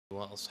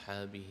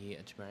وأصحابه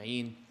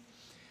أجمعين.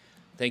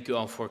 Thank you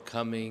all for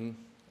coming.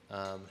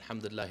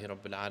 Alhamdulillahi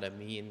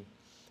Rabbil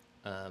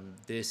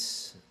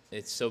Alameen.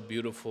 It's so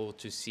beautiful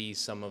to see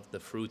some of the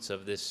fruits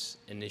of this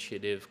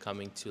initiative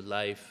coming to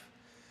life.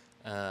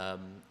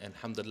 And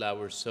alhamdulillah,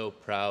 we're so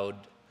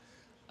proud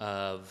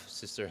of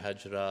Sister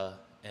Hajra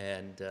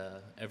and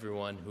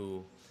everyone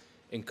who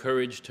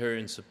encouraged her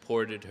and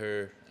supported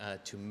her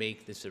to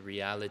make this a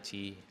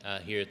reality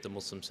here at the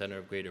Muslim Center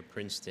of Greater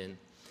Princeton.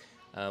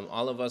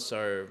 All of us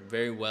are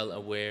very well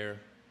aware,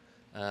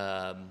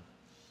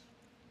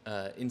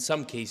 in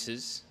some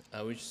cases,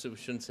 we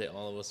shouldn't say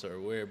all of us are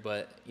aware,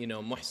 but you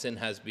know, Muhsen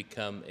has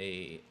become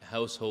a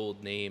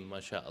household name,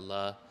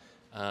 mashallah,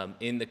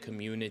 in the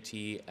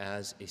community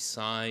as a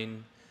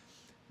sign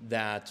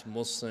that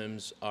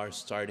Muslims are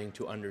starting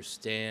to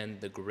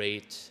understand the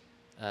great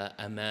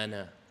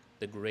amana,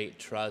 the great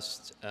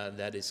trust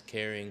that is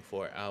caring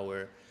for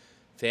our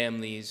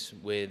families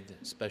with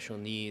special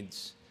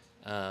needs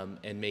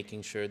and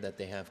making sure that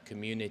they have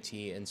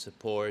community and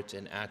support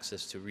and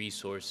access to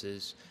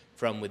resources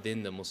from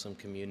within the Muslim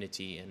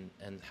community. And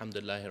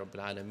alhamdulillah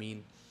Rabbil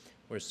Alameen,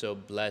 we're so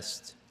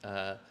blessed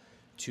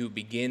to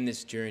begin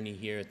this journey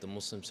here at the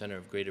Muslim Center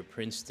of Greater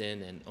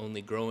Princeton and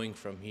only growing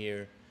from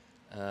here.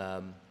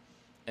 And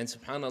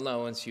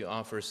subhanAllah, once you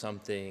offer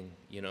something,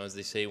 you know, as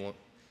they say, you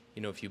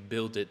know, if you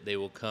build it, they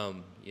will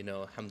come, you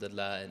know,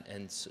 alhamdulillah.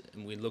 And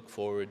we look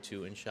forward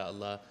to,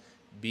 inshallah,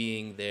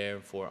 being there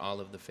for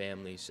all of the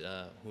families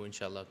who,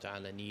 inshallah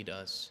ta'ala, need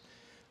us.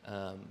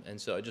 And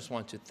so I just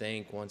want to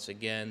thank once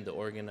again the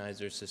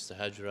organizers, Sister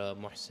Hajra,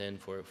 Muhsen,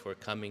 for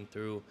coming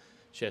through,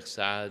 Sheikh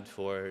Saad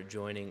for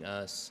joining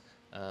us.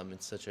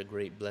 It's such a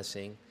great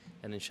blessing.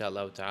 And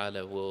inshallah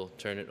ta'ala, we'll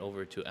turn it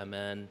over to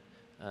Aman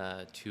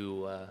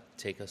to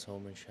take us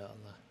home,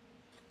 inshallah.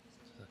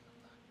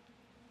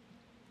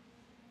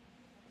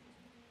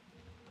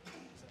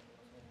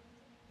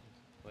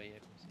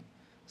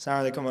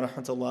 Assalamu alaikum wa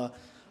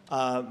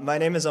rahmatullah. My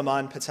name is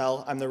Aman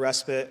Patel. I'm the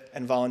Respite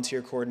and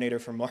Volunteer Coordinator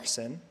for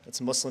Muhsen. It's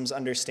Muslims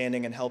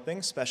Understanding and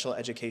Helping Special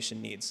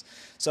Education Needs.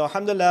 So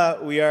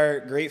alhamdulillah, we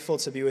are grateful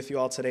to be with you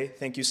all today.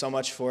 Thank you so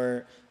much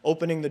for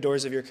opening the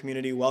doors of your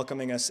community,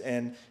 welcoming us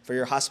in, for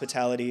your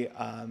hospitality.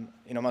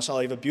 You know,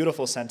 mashallah, you have a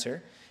beautiful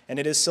center. And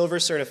it is silver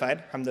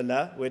certified,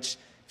 alhamdulillah, which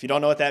if you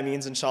don't know what that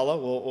means, inshallah,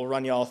 we'll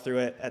run you all through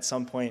it at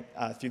some point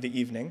through the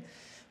evening.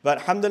 But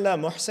alhamdulillah,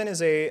 Muhsen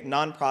is a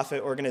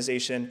nonprofit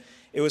organization.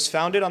 It was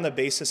founded on the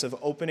basis of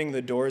opening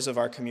the doors of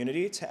our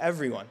community to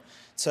everyone,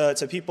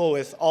 to people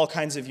with all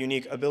kinds of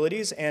unique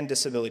abilities and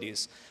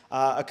disabilities,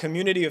 a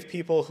community of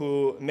people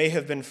who may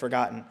have been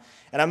forgotten.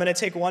 And I'm going to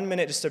take 1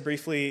 minute just to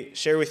briefly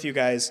share with you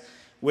guys,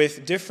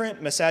 with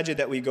different masajid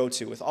that we go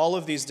to, with all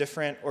of these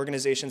different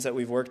organizations that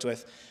we've worked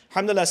with,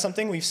 alhamdulillah,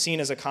 something we've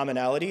seen as a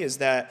commonality is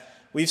that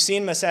we've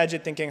seen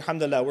masajid thinking,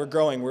 alhamdulillah, we're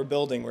growing, we're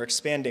building, we're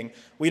expanding.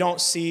 We don't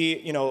see,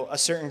 you know, a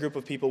certain group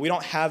of people. We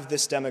don't have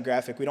this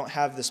demographic. We don't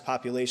have this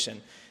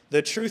population.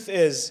 The truth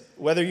is,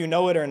 whether you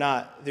know it or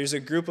not, there's a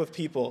group of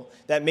people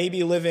that may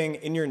be living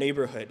in your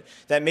neighborhood,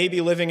 that may be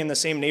living in the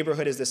same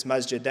neighborhood as this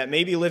masjid, that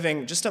may be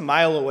living just a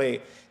mile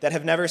away, that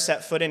have never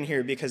set foot in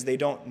here because they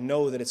don't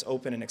know that it's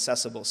open and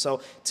accessible.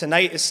 So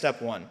tonight is step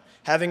one.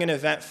 Having an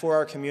event for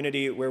our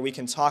community where we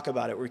can talk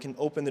about it, where we can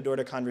open the door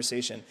to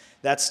conversation.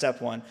 That's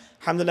step one.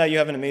 Alhamdulillah, you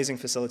have an amazing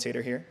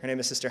facilitator here. Her name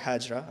is Sister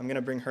Hajra. I'm going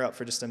to bring her up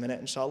for just a minute,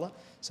 inshallah.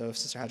 So if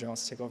Sister Hajra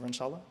wants to take over,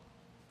 inshallah.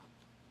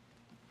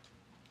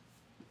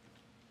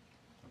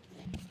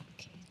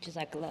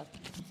 Jazakallah.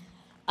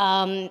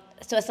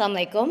 So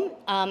assalamu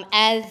alaikum.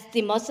 As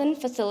the Muslim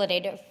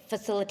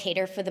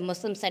facilitator for the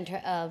Muslim Center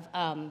of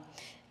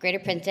Greater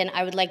Princeton,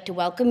 I would like to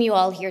welcome you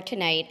all here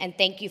tonight and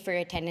thank you for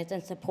your attendance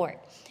and support.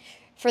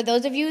 For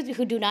those of you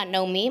who do not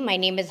know me, my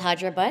name is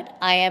Hajra Butt.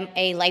 I am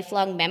a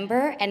lifelong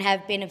member and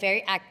have been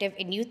very active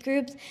in youth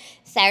groups,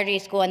 Saturday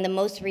school, and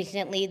most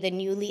recently, the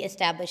newly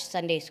established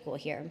Sunday school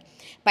here.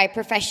 By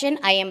profession,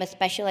 I am a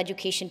special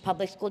education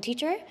public school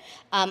teacher.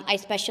 I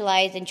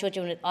specialize in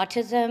children with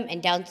autism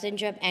and Down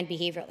syndrome and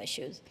behavioral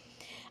issues.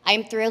 I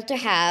am thrilled to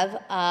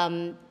have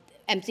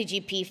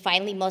MCGP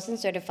finally Muhsen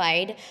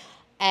certified,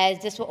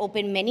 as this will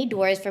open many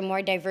doors for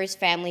more diverse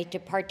families to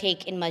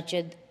partake in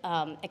masjid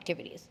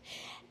activities.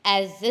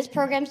 As this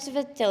program's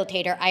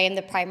facilitator, I am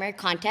the primary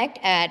contact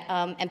at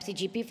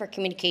MCGP for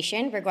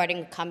communication regarding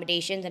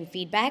accommodations and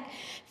feedback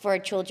for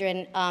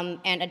children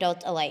and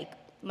adults alike.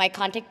 My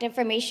contact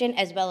information,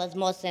 as well as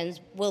Muhsen's,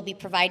 will be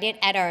provided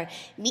at our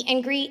meet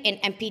and greet in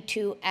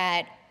MP2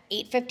 at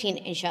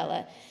 8:15,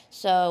 inshallah.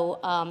 So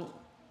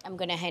I'm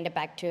going to hand it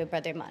back to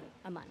Brother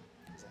Aman.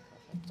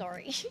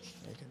 Sorry.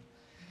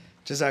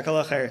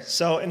 Jazakallah khair.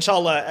 So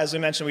inshallah, as we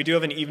mentioned, we do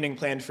have an evening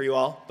planned for you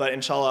all, but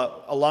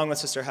inshallah, along with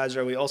Sister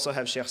Hajra, we also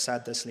have Sheikh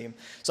Saad Tasleem.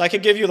 So I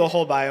could give you the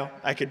whole bio.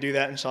 I could do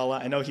that,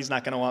 inshallah. I know he's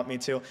not going to want me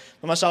to.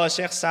 But mashallah,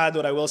 Sheikh Saad,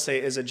 what I will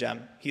say, is a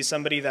gem. He's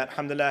somebody that,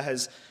 alhamdulillah,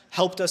 has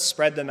helped us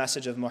spread the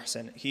message of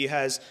Muhsen. He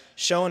has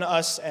shown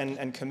us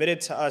and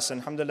committed to us,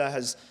 and alhamdulillah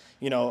has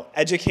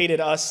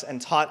educated us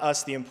and taught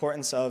us the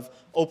importance of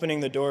opening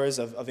the doors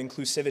of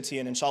inclusivity,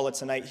 and inshallah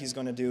tonight he's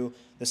going to do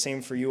the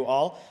same for you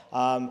all.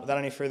 Without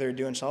any further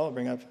ado, inshallah, I'll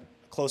bring up a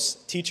close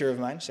teacher of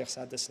mine, Sheikh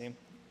Saad Tasleem.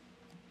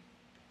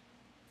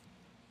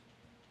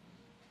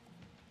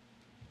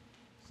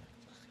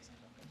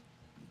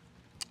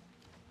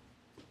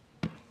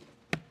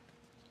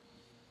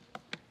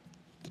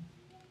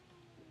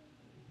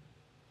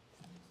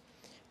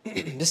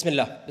 بسم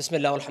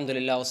الله والحمد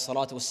لله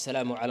والصلاة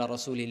والسلام على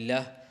رسول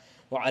الله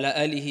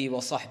وعلى آله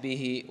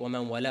وصحبه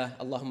ومن والاه.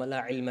 اللهم لا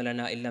علم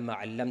لنا إلا ما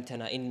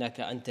علمتنا إنك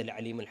أنت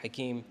العليم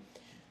الحكيم.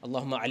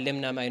 اللهم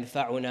علمنا ما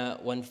ينفعنا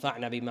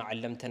وانفعنا بما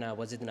علمتنا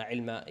وزدنا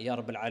علما يا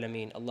رب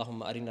العالمين.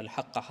 اللهم أرنا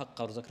الحق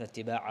حقا وارزقنا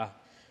اتباعه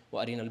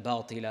وأرنا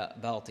الباطل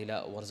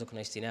باطلا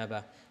وارزقنا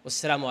اجتنابه.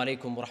 والسلام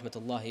عليكم ورحمة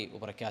الله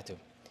وبركاته.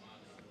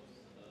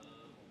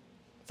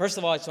 First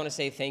of all, I just want to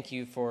say thank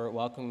you for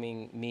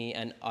welcoming me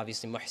and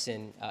obviously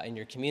Muhsen in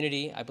your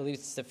community. I believe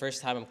it's the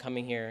first time I'm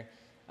coming here.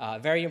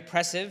 Very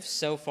impressive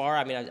so far.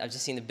 I mean, I've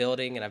just seen the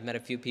building and I've met a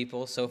few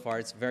people. So far,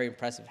 it's very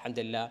impressive,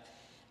 alhamdulillah.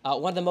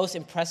 One of the most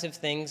impressive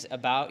things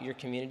about your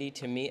community,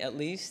 to me at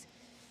least,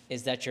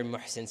 is that you're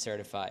Muhsen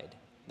certified.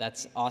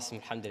 That's awesome,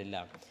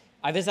 alhamdulillah.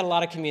 I visit a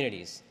lot of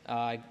communities.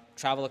 I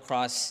travel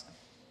across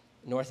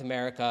North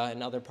America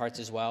and other parts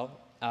as well.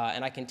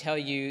 And I can tell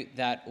you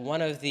that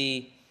one of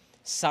the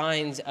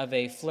signs of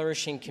a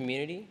flourishing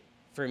community,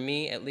 for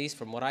me at least,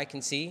 from what I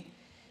can see,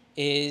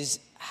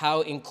 is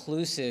how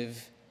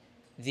inclusive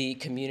the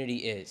community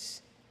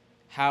is,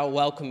 how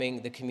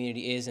welcoming the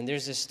community is. And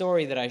there's a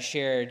story that I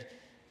shared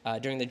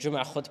during the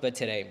Jum'ah khutbah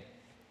today,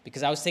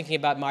 because I was thinking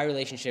about my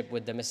relationship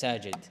with the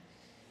masajid.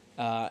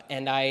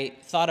 And I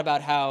thought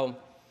about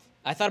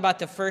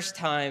the first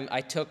time I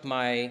took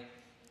my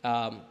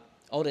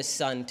oldest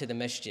son to the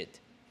masjid.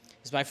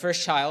 It was my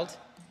first child.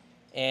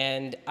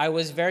 And I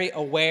was very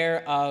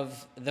aware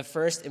of the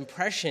first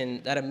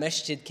impression that a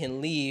masjid can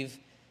leave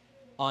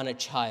on a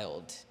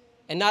child.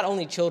 And not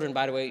only children,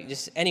 by the way,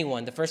 just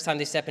anyone. The first time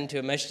they step into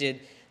a masjid,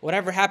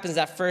 whatever happens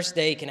that first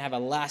day can have a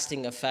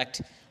lasting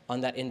effect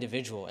on that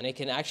individual. And it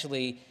can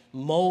actually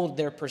mold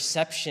their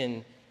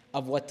perception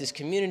of what this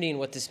community and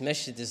what this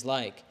masjid is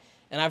like.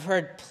 And I've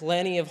heard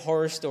plenty of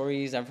horror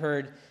stories. I've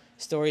heard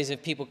stories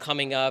of people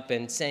coming up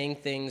and saying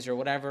things or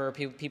whatever, or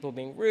people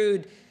being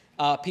rude,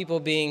 people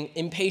being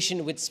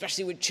impatient,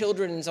 especially with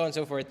children and so on and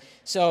so forth.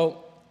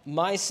 So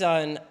my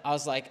son, I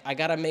was like, I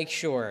got to make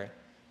sure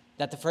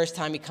that the first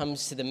time he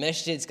comes to the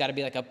masjid, it's got to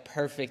be like a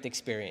perfect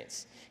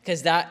experience.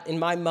 Because that, in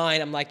my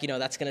mind, I'm like,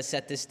 that's going to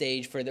set the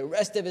stage for the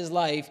rest of his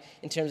life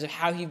in terms of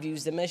how he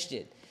views the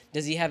masjid.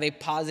 Does he have a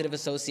positive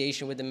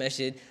association with the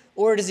masjid?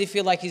 Or does he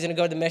feel like he's going to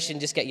go to the masjid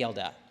and just get yelled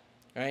at?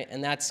 Right?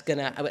 And that's going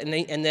to,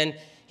 and then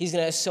he's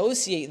going to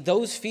associate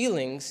those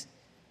feelings,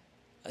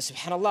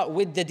 subhanAllah,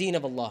 with the deen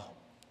of Allah,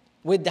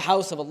 with the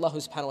house of Allah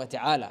subhanahu wa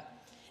ta'ala.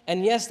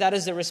 And yes, that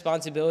is the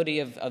responsibility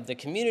of the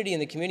community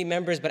and the community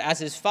members, but as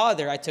his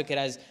father, I took it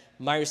as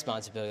my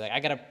responsibility. Like, I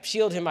got to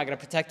shield him, I got to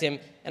protect him,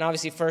 and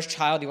obviously first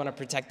child, you want to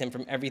protect him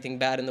from everything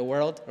bad in the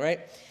world, right?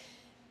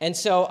 And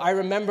so I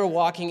remember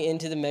walking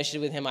into the masjid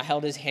with him, I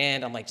held his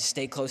hand, I'm like, just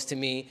stay close to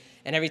me,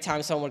 and every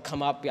time someone would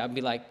come up, I'd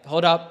be like,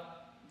 hold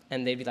up,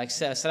 and they'd be like,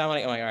 assalamu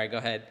alaikum. I'm like, all right, go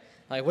ahead.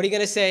 Like, what are you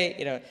going to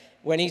say?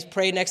 When he's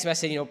prayed next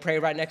message, pray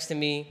right next to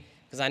me.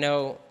 Because I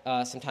know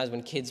sometimes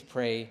when kids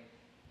pray,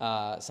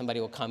 somebody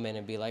will come in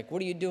and be like, what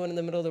are you doing in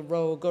the middle of the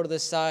road? Go to the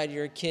side,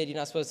 you're a kid, you're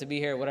not supposed to be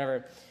here,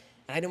 whatever.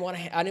 And I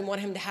didn't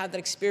want him to have that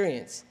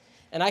experience.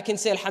 And I can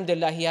say,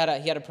 alhamdulillah, he had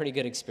a pretty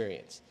good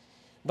experience.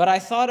 But I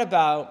thought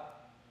about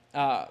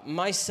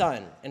my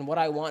son and what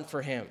I want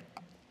for him.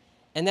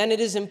 And then it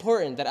is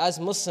important that as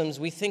Muslims,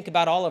 we think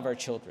about all of our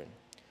children,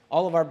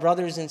 all of our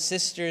brothers and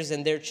sisters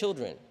and their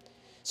children.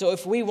 So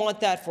if we want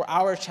that for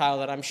our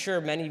child, and I'm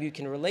sure many of you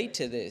can relate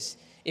to this,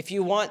 if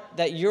you want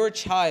that your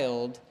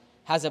child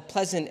has a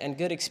pleasant and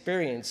good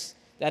experience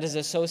that is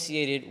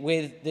associated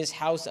with this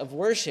house of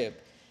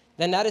worship,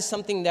 then that is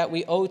something that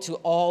we owe to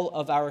all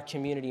of our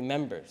community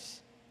members.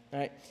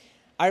 Right?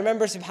 I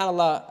remember,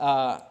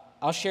 subhanAllah,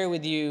 I'll share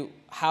with you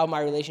how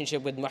my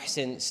relationship with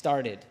Muhsen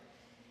started.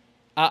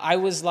 I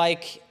was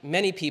like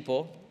many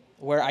people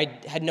where I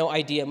had no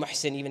idea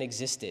Muhsen even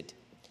existed.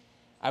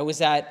 I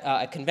was at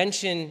a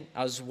convention,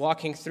 I was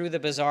walking through the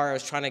bazaar, I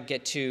was trying to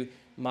get to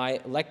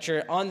my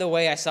lecture. On the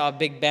way, I saw a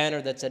big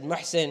banner that said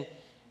Muhsen,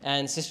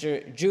 and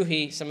Sister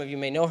Juhi, some of you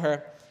may know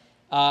her,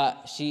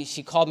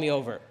 she called me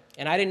over.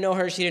 And I didn't know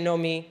her, she didn't know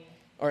me,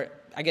 or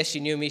I guess she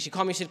knew me. She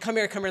called me, she said, come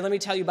here, let me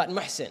tell you about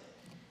Muhsen.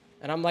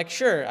 And I'm like,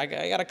 sure, I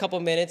got a couple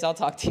minutes, I'll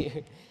talk to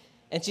you.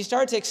 And she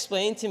started to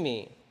explain to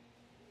me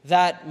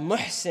that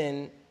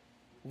Muhsen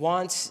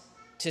wants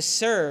to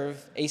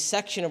serve a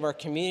section of our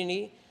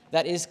community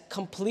that is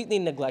completely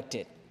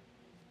neglected.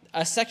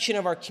 A section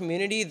of our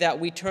community that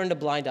we turn a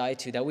blind eye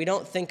to, that we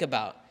don't think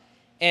about.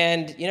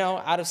 And,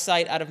 out of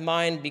sight, out of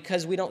mind,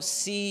 because we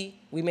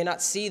may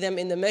not see them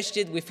in the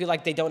masjid, we feel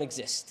like they don't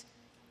exist,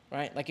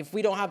 right? Like if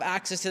we don't have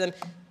access to them,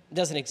 it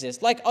doesn't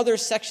exist. Like other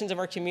sections of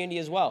our community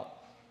as well,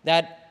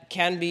 that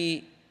can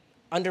be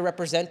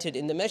underrepresented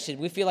in the masjid.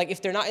 We feel like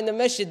if they're not in the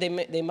masjid,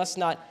 they must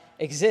not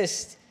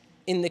exist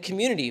in the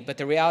community. But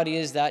the reality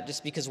is that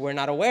just because we're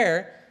not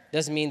aware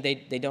doesn't mean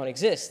they don't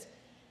exist.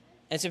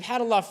 And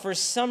subhanAllah, for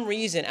some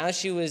reason, as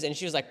she was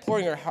like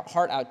pouring her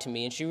heart out to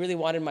me, and she really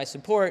wanted my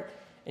support,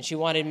 and she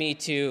wanted me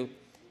to,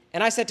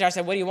 and I said to her, I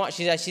said, what do you want?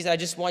 She said, I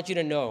just want you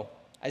to know.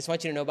 I just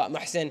want you to know about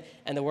Muhsen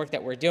and the work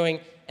that we're doing,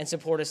 and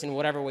support us in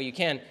whatever way you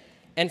can.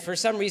 And for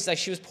some reason, like,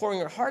 she was pouring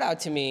her heart out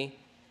to me,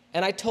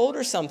 and I told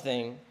her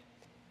something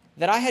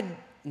that I had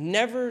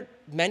never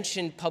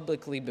mentioned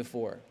publicly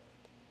before.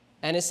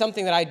 And it's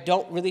something that I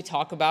don't really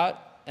talk about,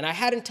 and I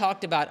hadn't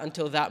talked about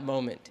until that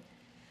moment.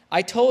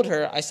 I told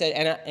her, I said,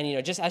 and you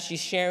know, just as she's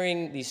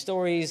sharing these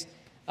stories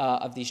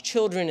of these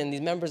children and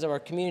these members of our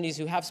communities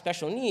who have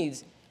special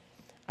needs,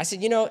 I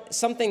said, you know,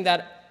 something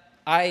that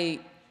I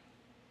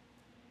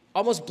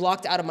almost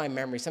blocked out of my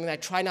memory, something that I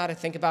try not to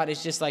think about,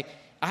 is just like,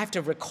 I have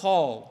to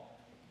recall.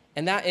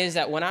 And that is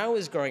that when I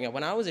was growing up,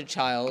 when I was a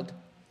child,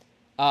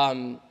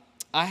 I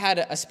had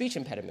a speech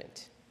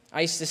impediment.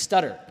 I used to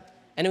stutter,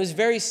 and it was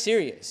very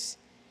serious.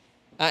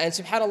 And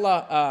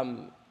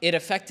subhanAllah, it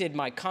affected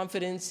my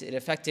confidence, it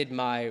affected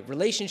my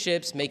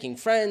relationships, making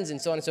friends, and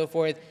so on and so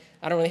forth.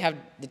 I don't really have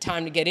the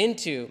time to get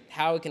into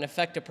how it can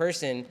affect a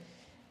person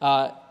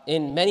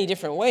in many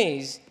different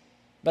ways.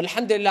 But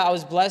alhamdulillah, I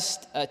was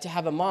blessed to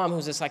have a mom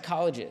who's a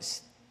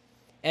psychologist.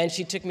 And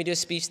she took me to a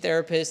speech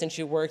therapist, and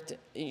she worked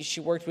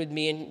with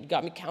me and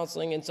got me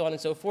counseling and so on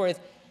and so forth.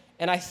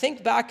 And I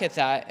think back at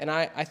that, and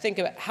I think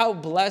about how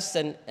blessed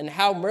and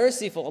how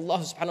merciful Allah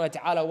subhanahu wa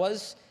ta'ala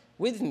was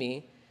with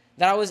me,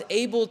 that I was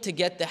able to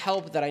get the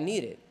help that I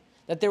needed.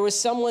 That there was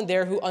someone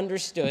there who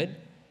understood,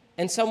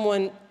 and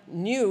someone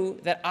knew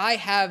that I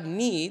have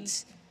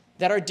needs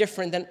that are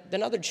different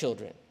than other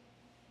children.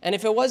 And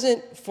if it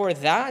wasn't for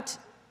that,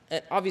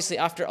 obviously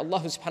after Allah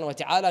subhanahu wa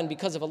ta'ala and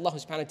because of Allah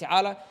subhanahu wa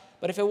ta'ala,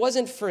 but if it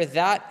wasn't for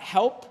that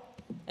help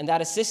and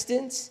that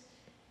assistance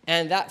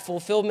and that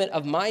fulfillment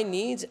of my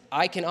needs,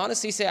 I can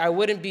honestly say I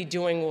wouldn't be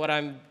doing what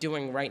I'm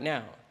doing right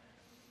now.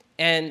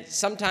 And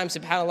sometimes,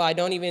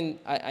 subhanAllah,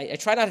 I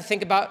try not to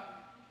think about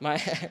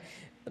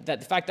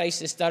the fact that I used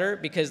to stutter,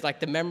 because like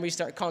the memories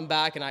start coming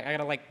back and I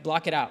gotta like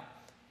block it out.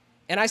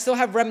 And I still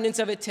have remnants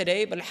of it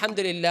today, but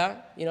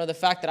alhamdulillah, you know, the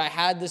fact that I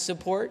had the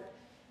support,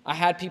 I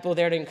had people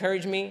there to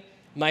encourage me.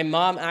 My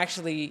mom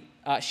actually,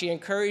 she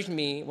encouraged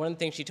me. One of the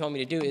things she told me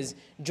to do is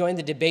join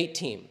the debate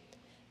team.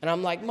 And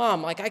I'm like,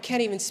 Mom, like I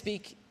can't even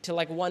speak to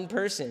like one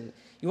person.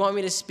 You want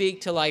me to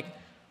speak to like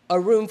a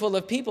room full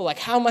of people? Like,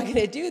 how am I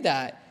gonna do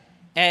that?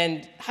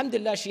 And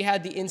alhamdulillah, she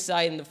had the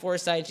insight and the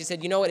foresight, and she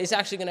said, you know what, it's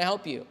actually gonna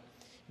help you.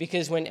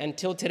 Because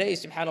until today,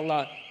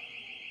 subhanAllah,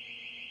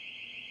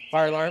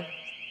 fire alarm?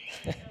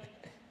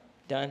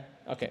 Done?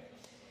 Okay,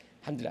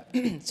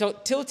 alhamdulillah. So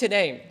till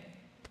today,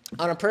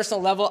 on a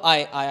personal level,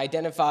 I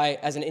identify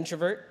as an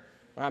introvert.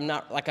 I'm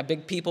not like a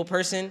big people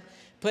person.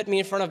 Put me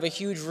in front of a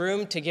huge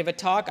room to give a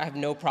talk, I have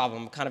no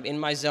problem. I'm kind of in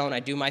my zone, I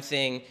do my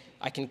thing,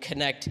 I can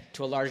connect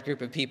to a large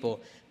group of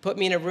people. Put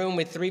me in a room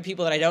with 3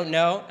 people that I don't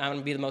know, I'm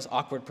gonna be the most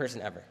awkward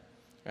person ever,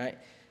 right?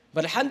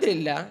 But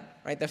alhamdulillah,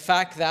 right, the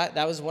fact that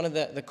that was one of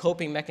the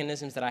coping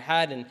mechanisms that I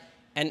had,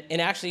 and it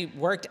actually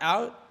worked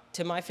out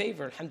to my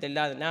favor,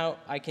 alhamdulillah, that now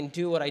I can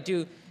do what I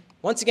do,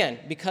 once again,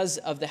 because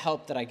of the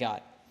help that I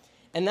got.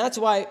 And that's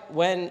why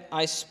when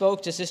I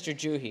spoke to Sister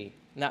Juhi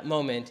in that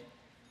moment,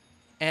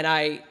 and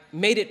I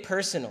made it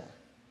personal,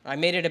 I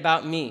made it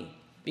about me,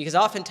 because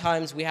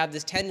oftentimes we have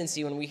this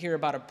tendency when we hear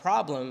about a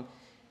problem,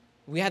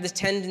 we have this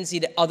tendency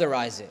to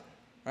otherize it,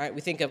 right?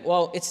 We think of,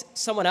 well, it's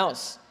someone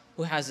else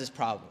who has this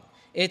problem.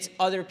 It's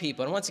other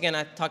people. And once again,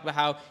 I talked about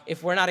how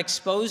if we're not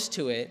exposed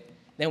to it,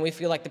 then we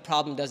feel like the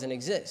problem doesn't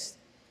exist.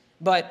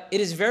 But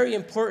it is very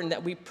important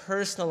that we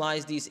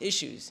personalize these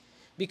issues,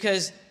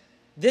 because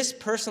this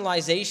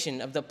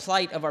personalization of the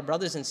plight of our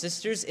brothers and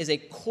sisters is a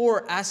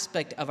core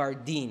aspect of our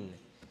deen.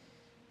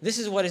 This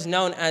is what is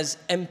known as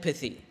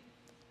empathy.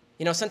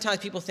 You know, sometimes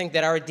people think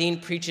that our deen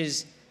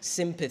preaches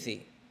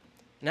sympathy.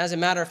 And as a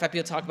matter of fact,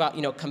 people talk about,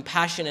 you know,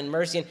 compassion and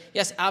mercy. And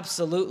yes,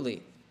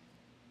 absolutely.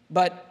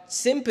 But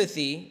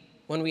sympathy,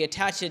 when we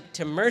attach it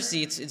to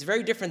mercy, it's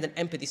very different than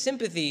empathy.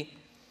 Sympathy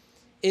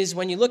is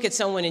when you look at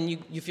someone and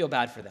you feel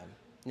bad for them.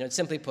 You know,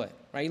 simply put,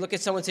 right? You look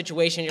at someone's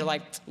situation, you're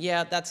like,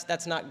 yeah,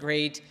 that's not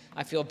great.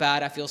 I feel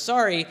bad, I feel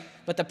sorry.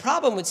 But the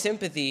problem with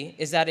sympathy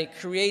is that it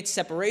creates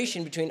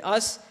separation between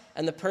us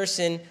and the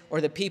person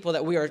or the people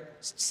that we are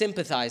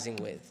sympathizing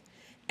with.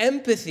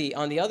 Empathy,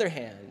 on the other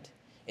hand,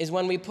 is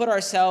when we put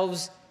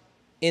ourselves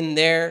in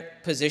their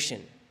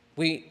position.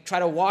 We try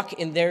to walk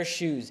in their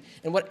shoes.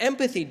 And what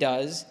empathy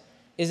does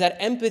is that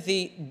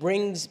empathy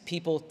brings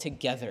people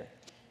together,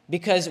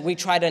 because we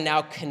try to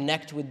now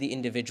connect with the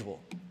individual,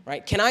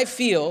 right? Can I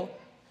feel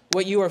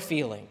what you are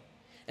feeling?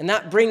 And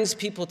that brings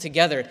people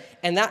together.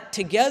 And that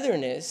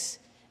togetherness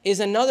is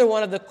another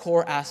one of the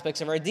core aspects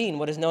of our deen,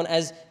 what is known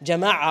as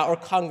jama'ah, or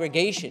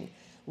congregation.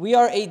 We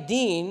are a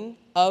deen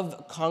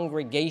of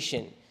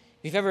congregation.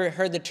 If you've ever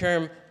heard the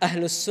term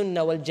Ahlus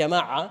Sunnah wal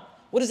Jama'ah,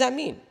 what does that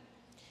mean?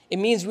 It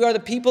means we are the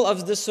people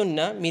of the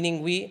Sunnah,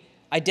 meaning we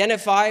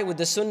identify with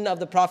the Sunnah of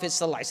the Prophet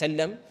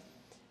ﷺ.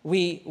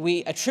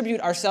 we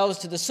attribute ourselves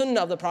to the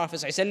sunnah of the Prophet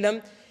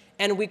ﷺ,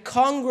 and we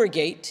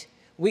congregate,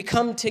 we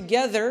come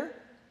together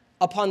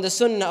upon the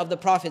sunnah of the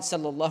Prophet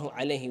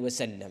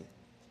ﷺ.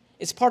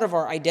 It's part of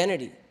our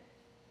identity.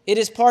 It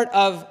is part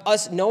of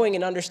us knowing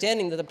and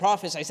understanding that the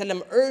Prophet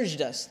ﷺ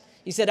urged us.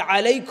 He said,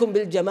 "Alaykum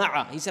bil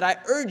jama'ah." He said, I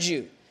urge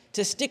you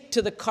to stick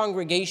to the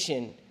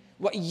congregation.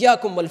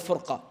 وَإِيَّاكُمْ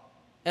وَالْفُرْقَةِ.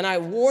 And I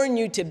warn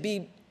you to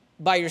be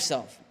by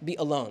yourself, be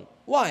alone.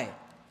 Why?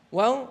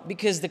 Well,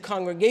 because the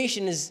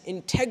congregation is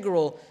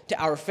integral to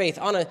our faith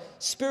on a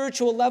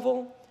spiritual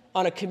level,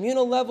 on a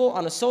communal level,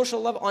 on a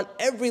social level, on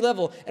every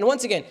level. And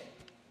once again,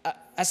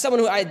 as someone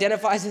who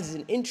identifies as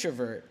an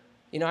introvert,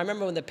 I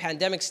remember when the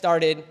pandemic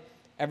started,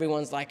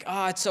 everyone's like,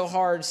 it's so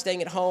hard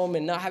staying at home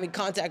and not having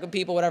contact with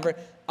people, whatever.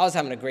 I was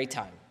having a great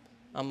time.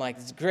 I'm like,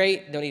 it's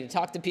great, don't need to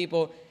talk to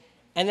people.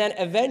 And then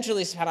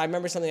eventually, I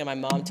remember something that my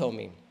mom told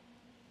me.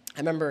 I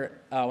remember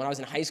when I was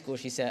in high school,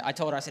 I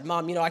told her, I said,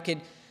 Mom,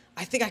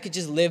 I think I could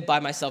just live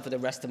by myself for the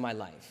rest of my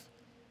life.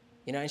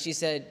 And she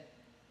said,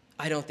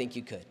 I don't think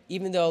you could.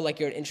 Even though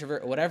you're an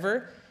introvert or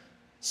whatever,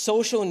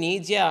 social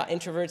needs, yeah,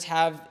 introverts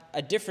have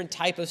a different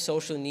type of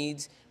social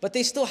needs, but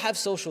they still have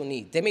social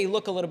needs. They may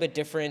look a little bit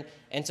different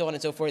and so on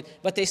and so forth,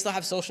 but they still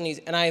have social needs.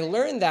 And I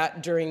learned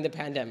that during the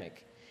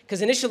pandemic.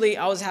 Because initially,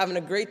 I was having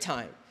a great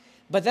time.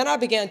 But then I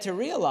began to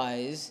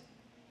realize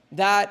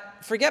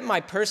that, forget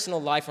my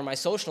personal life or my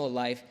social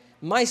life,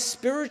 my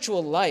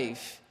spiritual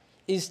life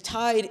is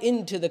tied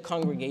into the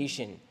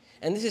congregation.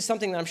 And this is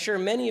something that I'm sure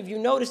many of you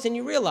noticed and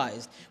you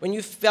realized. When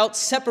you felt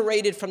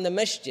separated from the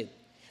masjid,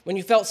 when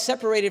you felt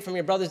separated from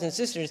your brothers and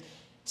sisters,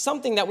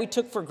 something that we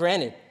took for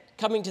granted,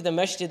 coming to the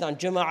masjid on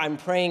Jum'ah and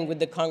praying with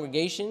the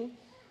congregation.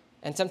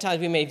 And sometimes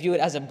we may view it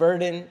as a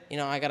burden.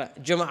 I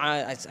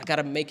got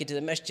to make it to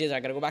the masjid, I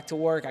got to go back to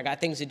work, I got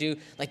things to do.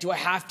 Do I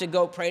have to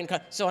go pray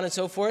and so on and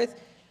so forth?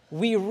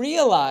 We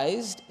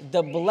realized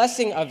the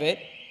blessing of it.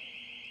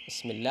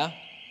 Bismillah.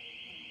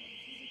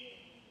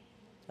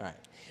 All right.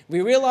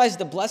 We realized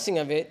the blessing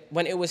of it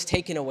when it was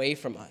taken away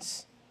from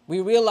us.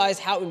 We realized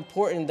how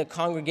important the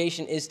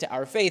congregation is to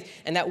our faith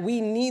and that we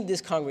need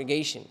this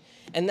congregation.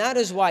 And that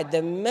is why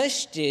the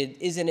masjid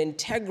is an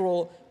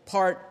integral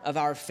part of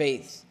our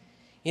faith.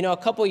 A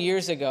couple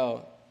years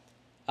ago,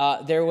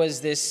 there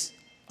was this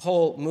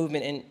whole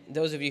movement, and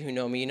those of you who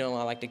know me, I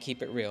like to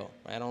keep it real.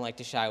 I don't like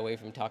to shy away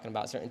from talking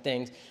about certain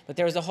things. But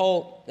there's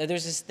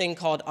this thing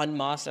called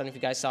Unmasked. I don't know if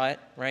you guys saw it,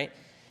 right?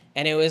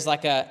 And it was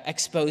like a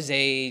expose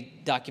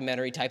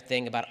documentary type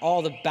thing about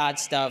all the bad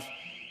stuff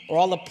or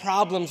all the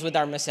problems with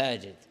our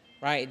masajid,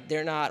 right?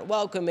 They're not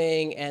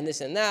welcoming and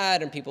this and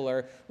that, and people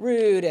are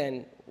rude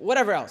and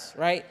whatever else,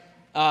 right?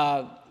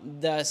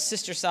 The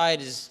sister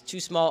side is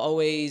too small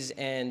always,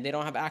 and they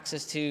don't have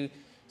access to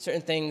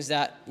certain things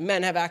that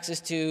men have access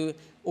to,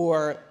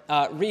 or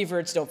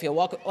reverts don't feel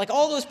welcome,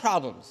 all those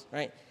problems,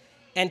 right?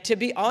 And to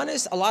be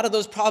honest, a lot of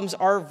those problems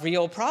are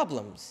real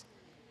problems.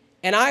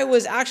 And I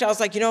was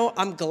like,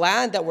 I'm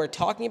glad that we're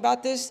talking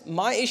about this.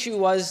 My issue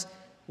was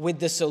with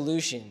the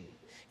solution.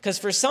 Because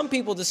for some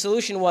people, the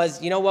solution was,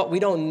 we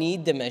don't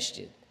need the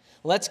masjid.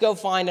 Let's go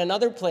find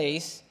another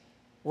place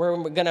where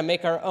we're going to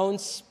make our own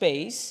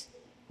space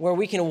where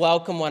we can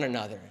welcome one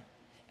another.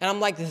 And I'm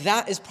like,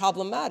 that is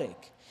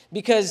problematic.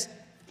 Because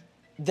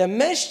the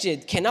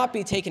masjid cannot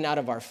be taken out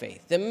of our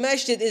faith. The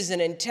masjid is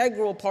an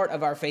integral part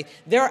of our faith.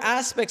 There are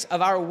aspects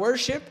of our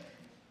worship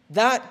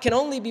that can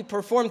only be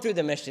performed through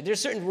the masjid. There's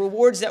certain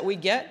rewards that we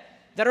get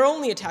that are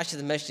only attached to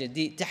the masjid.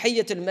 The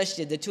tahiyyatul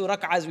masjid, the 2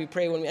 rak'ahs we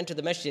pray when we enter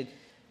the masjid,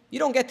 you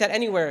don't get that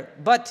anywhere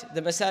but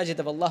the masajid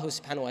of Allah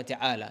subhanahu wa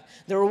ta'ala.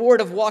 The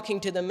reward of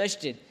walking to the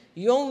masjid,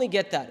 you only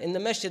get that in the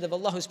masjid of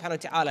Allah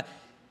subhanahu wa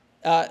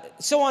ta'ala.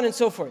 So on and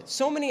so forth.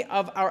 So many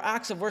of our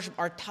acts of worship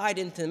are tied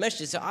into the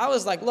masjid. So I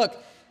was like,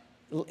 look,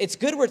 it's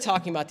good we're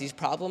talking about these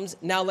problems.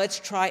 Now let's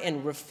try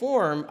and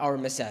reform our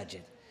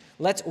masajid.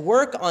 Let's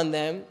work on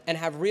them and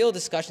have real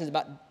discussions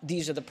about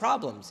these are the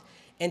problems.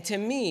 And to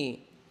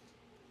me,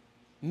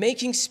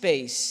 making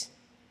space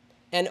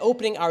and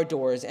opening our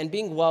doors and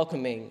being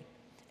welcoming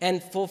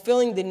and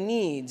fulfilling the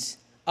needs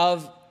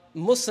of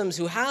Muslims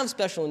who have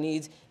special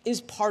needs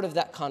is part of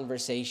that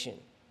conversation.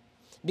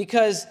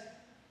 Because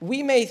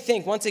we may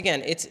think, once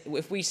again,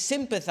 if we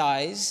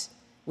sympathize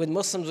with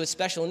Muslims with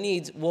special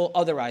needs, we'll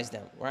otherize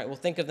them, right? We'll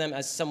think of them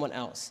as someone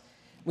else.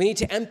 We need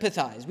to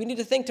empathize. We need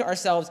to think to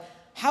ourselves,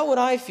 how would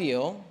I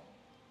feel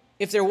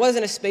if there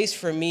wasn't a space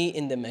for me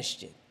in the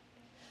masjid?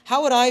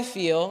 How would I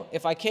feel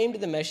if I came to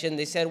the masjid and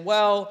they said,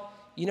 well,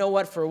 you know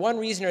what, for one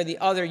reason or the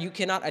other, you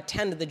cannot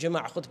attend the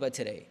Jum'ah khutbah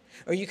today,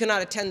 or you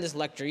cannot attend this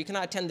lecture, you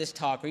cannot attend this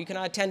talk, or you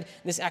cannot attend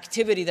this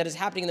activity that is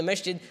happening in the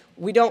masjid.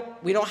 We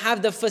don't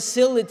have the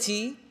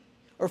facility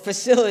or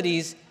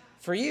facilities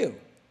for you.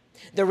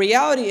 The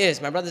reality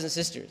is, my brothers and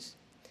sisters,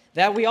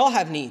 that we all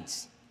have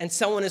needs, and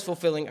someone is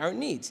fulfilling our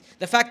needs.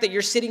 The fact that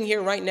you're sitting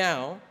here right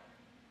now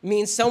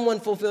means someone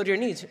fulfilled your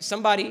needs.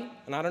 Somebody,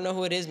 and I don't know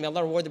who it is, may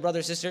Allah reward the brother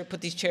or sister,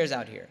 put these chairs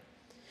out here.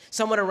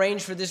 Someone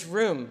arranged for this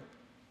room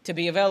to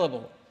be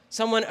available.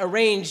 Someone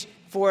arranged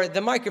for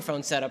the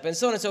microphone setup, and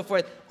so on and so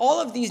forth.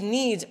 All of these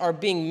needs are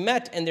being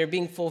met and they're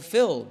being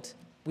fulfilled.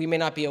 We may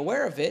not be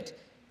aware of it,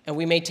 and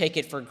we may take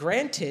it for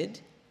granted.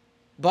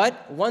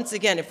 But once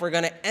again, if we're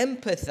going to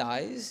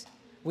empathize,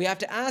 we have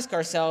to ask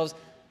ourselves,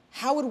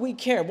 how would we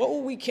care? What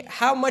would we care?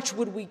 How much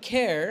would we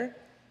care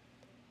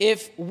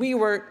if we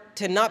were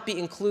to not be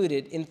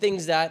included in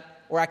things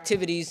that, or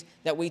activities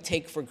that we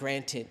take for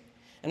granted?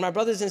 And my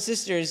brothers and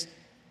sisters,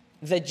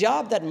 the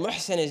job that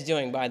Muhsen is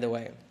doing, by the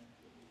way,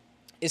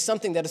 is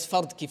something that is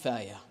fard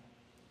kifaya.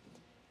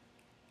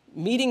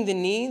 Meeting the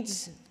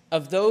needs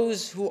of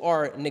those who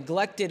are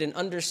neglected and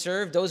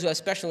underserved, those who have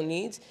special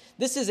needs.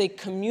 This is a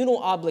communal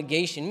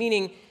obligation,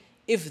 meaning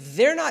if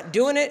they're not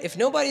doing it, if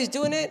nobody's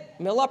doing it,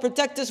 may Allah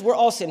protect us, we're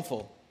all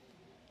sinful,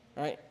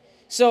 right?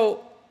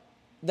 So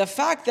the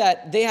fact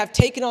that they have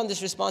taken on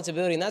this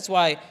responsibility, and that's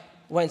why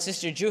when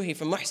Sister Juhi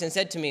from Muhsen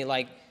said to me,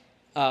 like,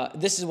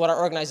 this is what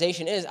our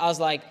organization is, I was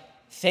like,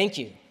 thank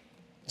you.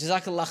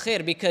 Jazakallah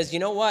khair, because you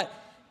know what?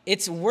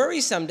 It's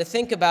worrisome to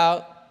think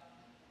about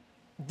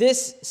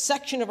this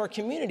section of our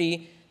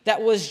community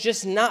that was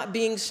just not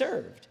being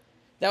served,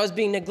 that was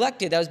being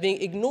neglected, that was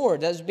being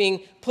ignored, that was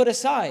being put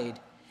aside.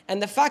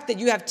 And the fact that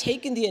you have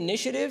taken the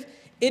initiative,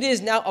 it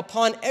is now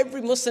upon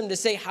every Muslim to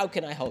say, how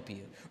can I help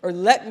you? Or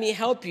let me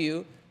help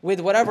you with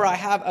whatever I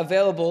have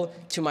available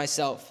to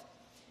myself.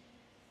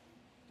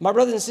 My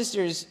brothers and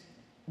sisters,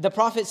 the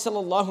Prophet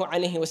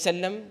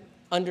ﷺ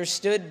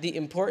understood the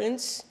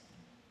importance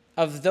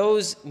of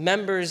those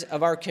members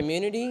of our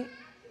community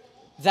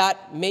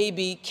that may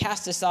be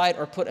cast aside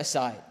or put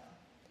aside.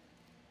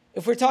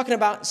 If we're talking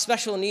about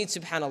special needs,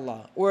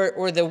 subhanAllah,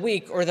 or the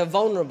weak or the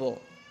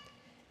vulnerable,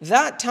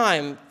 that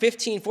time,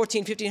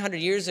 1500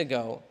 years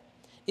ago,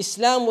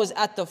 Islam was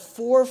at the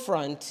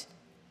forefront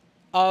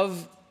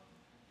of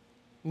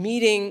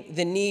meeting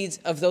the needs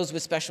of those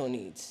with special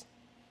needs.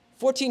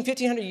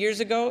 1500 years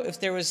ago, if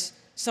there was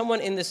someone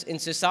in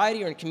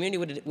society or in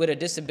community with a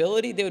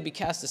disability, they would be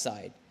cast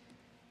aside.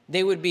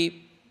 They would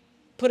be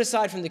put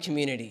aside from the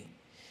community.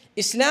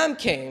 Islam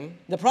came,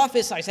 the Prophet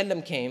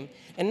ﷺ came,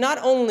 and not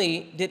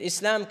only did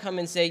Islam come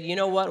and say, you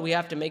know what, we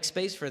have to make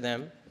space for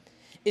them,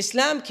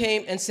 Islam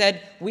came and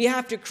said, we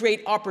have to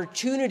create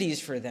opportunities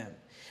for them.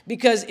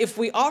 Because if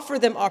we offer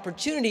them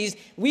opportunities,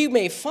 we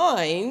may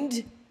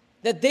find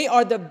that they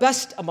are the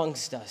best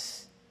amongst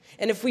us.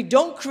 And if we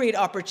don't create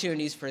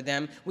opportunities for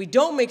them, we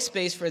don't make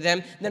space for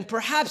them, then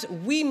perhaps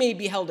we may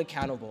be held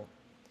accountable.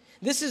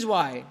 This is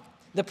why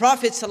the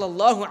Prophet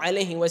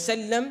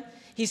ﷺ,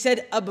 he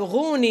said,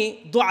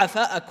 أَبْغُونِي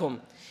ضُعَفَاءَكُمْ.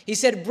 He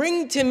said,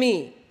 bring to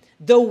me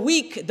the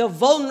weak, the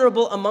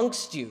vulnerable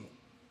amongst you.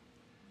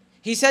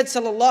 He said,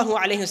 sallallahu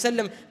alayhi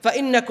wasallam,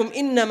 فَإِنَّكُمْ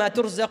إِنَّمَا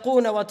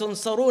تُرْزَقُونَ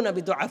وَتُنْصَرُونَ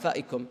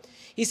بِضُعَفَائِكُمْ.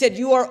 He said,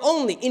 you are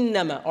only,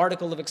 innama,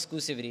 article of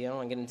exclusivity. I don't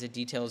want to get into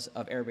details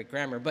of Arabic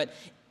grammar, but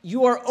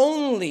you are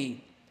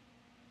only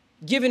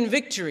given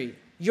victory.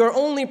 You are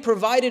only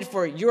provided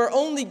for. You are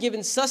only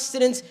given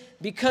sustenance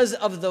because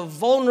of the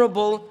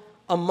vulnerable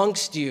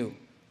amongst you.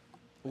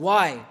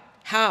 Why?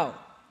 How?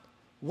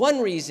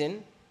 One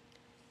reason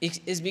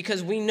is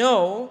because we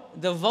know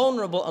the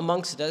vulnerable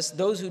amongst us,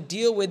 those who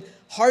deal with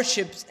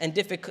hardships and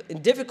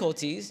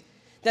difficulties,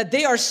 that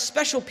they are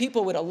special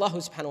people with Allah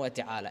subhanahu wa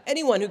ta'ala.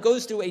 Anyone who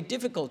goes through a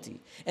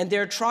difficulty and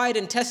they're tried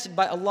and tested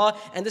by Allah,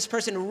 and this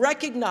person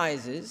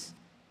recognizes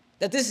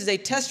that this is a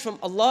test from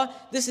Allah,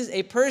 this is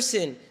a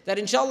person that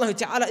inshallah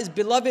ta'ala is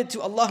beloved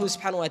to Allah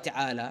subhanahu wa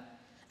ta'ala.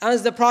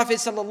 As the Prophet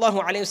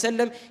sallallahu alayhi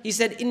wasallam, he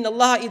said, إِنَّ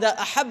اللَّهَ إِذَا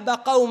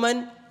أَحَبَّ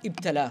قَوْمًا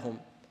ibtalahum.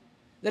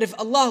 That if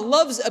Allah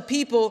loves a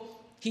people,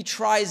 He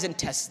tries and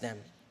tests them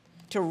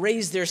to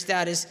raise their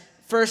status.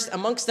 First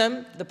amongst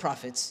them, the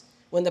prophets.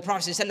 When the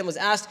Prophet ﷺ was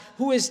asked,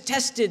 who is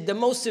tested the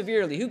most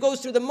severely? Who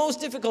goes through the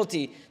most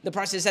difficulty? The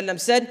Prophet ﷺ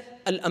said,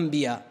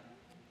 Al-Anbiya,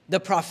 the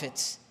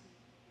prophets.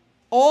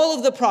 All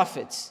of the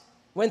prophets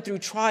went through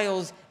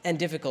trials and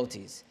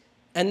difficulties.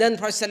 And then the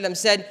Prophet ﷺ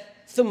said,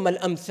 ثُمَّ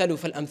الْأَمْثَلُ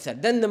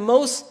فَالْأَمْثَلُ. Then the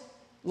most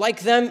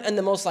like them and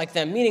the most like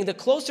them. Meaning the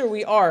closer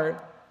we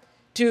are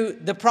to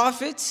the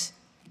prophets,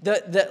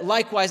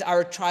 likewise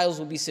our trials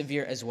will be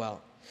severe as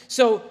well.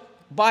 So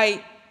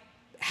by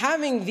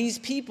having these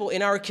people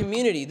in our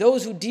community,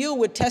 those who deal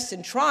with tests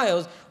and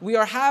trials, we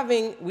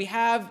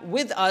have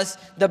with us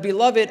the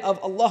beloved of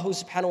Allah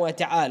subhanahu wa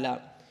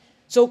ta'ala.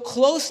 So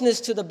closeness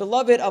to the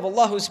beloved of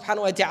Allah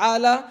subhanahu wa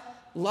ta'ala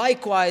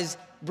likewise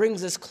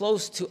brings us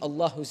close to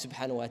Allah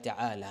subhanahu wa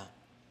ta'ala.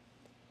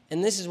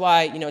 And this is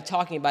why,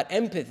 talking about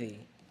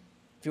empathy,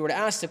 if you were to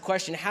ask the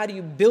question, how do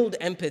you build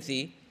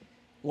empathy?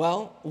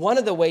 Well, one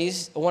of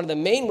the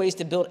main ways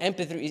to build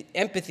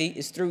empathy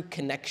is through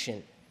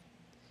connection.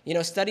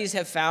 Studies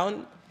have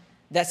found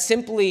that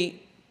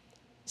simply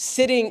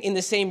sitting in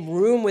the same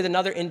room with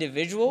another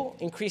individual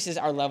increases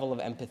our level of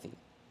empathy.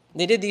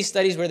 They did these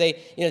studies where they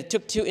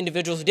took two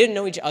individuals who didn't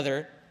know each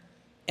other,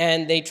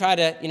 and they try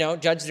to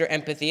judge their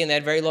empathy, and they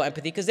had very low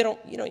empathy because they don't,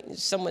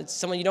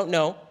 someone you don't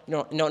know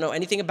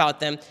anything about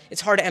them.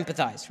 It's hard to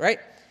empathize, right?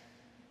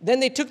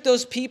 Then they took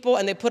those people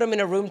and they put them in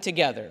a room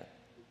together.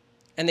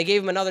 And they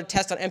gave them another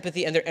test on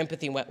empathy, and their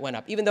empathy went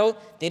up. Even though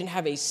they didn't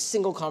have a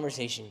single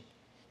conversation.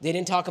 They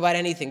didn't talk about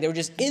anything. They were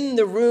just in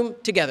the room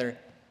together.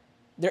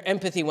 Their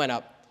empathy went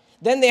up.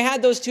 Then they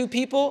had those two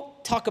people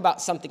talk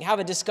about something, have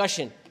a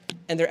discussion,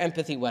 and their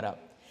empathy went up.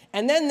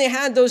 And then they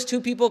had those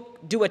two people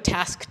do a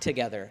task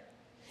together.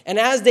 And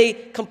as they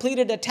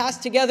completed a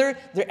task together,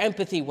 their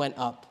empathy went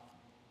up.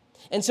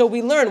 And so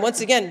we learn,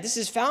 once again, this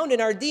is found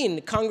in our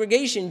deen,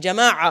 congregation,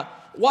 jama'ah.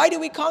 Why do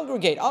we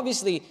congregate?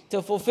 Obviously,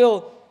 to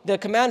fulfill the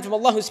command from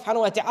Allah subhanahu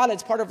wa ta'ala,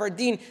 it's part of our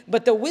deen.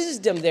 But the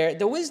wisdom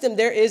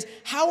there is,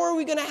 how are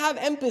we going to have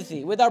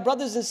empathy with our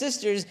brothers and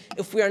sisters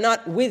if we are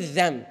not with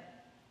them?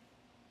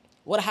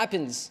 What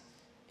happens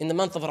in the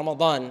month of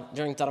Ramadan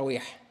during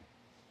Taraweeh?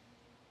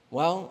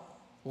 Well,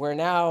 we're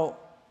now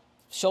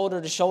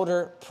shoulder to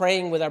shoulder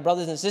praying with our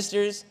brothers and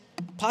sisters,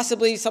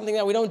 possibly something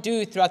that we don't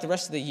do throughout the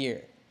rest of the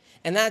year.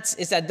 And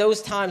it's at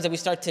those times that we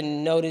start to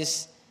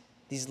notice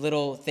these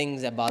little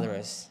things that bother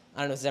us.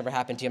 I don't know if this ever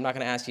happened to you. I'm not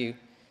going to ask you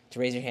to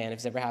raise your hand if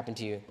it's ever happened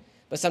to you.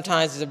 But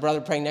sometimes there's a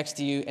brother praying next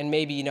to you, and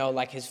maybe,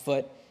 like his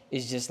foot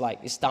is just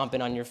is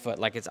stomping on your foot.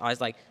 Like it's always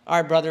like, all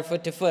right, brother,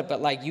 foot to foot,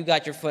 but like you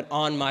got your foot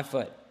on my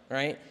foot,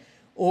 right?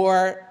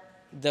 Or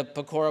the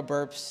pakora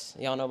burps.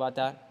 Y'all know about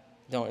that?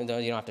 You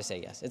don't have to say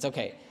yes. It's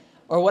okay.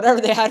 Or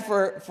whatever they had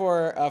for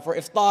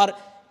iftar,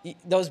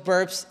 those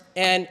burps,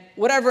 and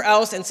whatever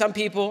else. And some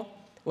people,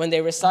 when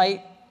they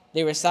recite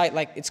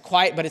like it's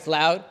quiet, but it's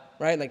loud,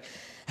 right? Like,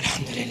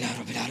 Alhamdulillah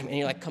Rabbil Alamin. And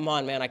you're like, come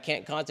on, man, I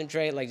can't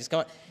concentrate. Like, just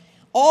come on.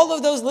 All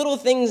of those little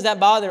things that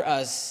bother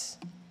us,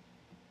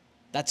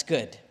 that's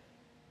good.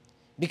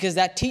 Because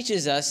that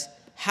teaches us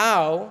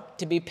how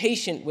to be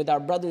patient with our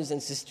brothers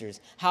and sisters,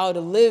 how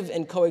to live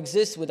and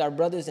coexist with our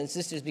brothers and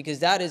sisters, because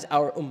that is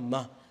our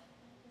ummah.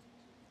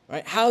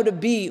 Right? How to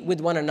be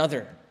with one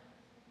another.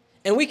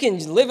 And we can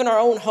live in our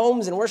own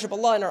homes and worship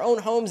Allah in our own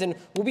homes, and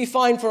we'll be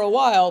fine for a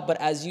while, but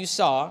as you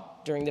saw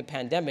during the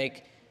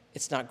pandemic,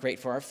 it's not great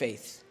for our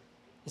faith.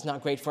 It's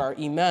not great for our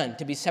iman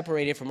to be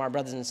separated from our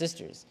brothers and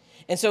sisters.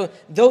 And so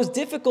those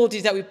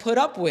difficulties that we put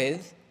up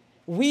with,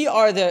 we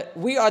are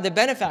the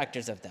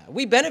benefactors of that.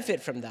 We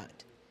benefit from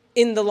that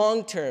in the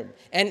long term.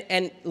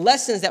 And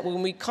lessons that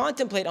when we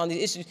contemplate on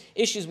these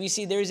issues, we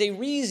see there is a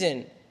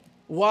reason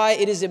why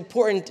it is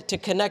important to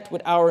connect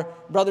with our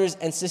brothers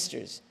and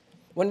sisters.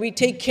 When we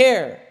take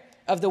care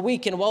of the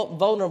weak and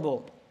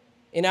vulnerable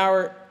in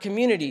our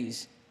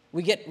communities,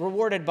 we get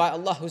rewarded by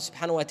Allah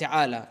subhanahu wa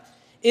ta'ala.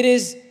 It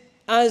is,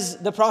 as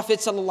the Prophet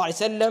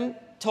ﷺ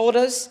told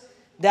us,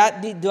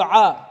 that the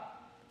dua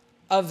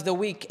of the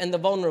weak and the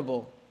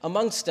vulnerable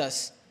amongst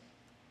us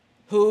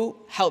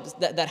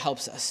that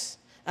helps us.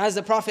 As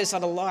the Prophet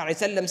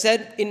ﷺ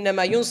said,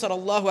 إِنَّمَا يُنصَرَ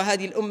اللَّهُ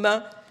هَذِهِ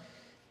الْأُمَّةِ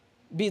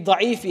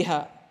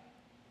بِضَعِيفِهَا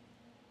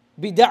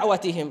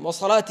بِدَعْوَتِهِمْ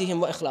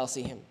وَصَلَاتِهِمْ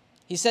وَإِخْلَاصِهِمْ.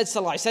 He said,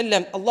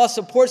 ﷺ, Allah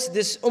supports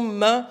this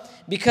ummah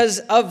because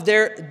of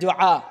their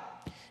dua,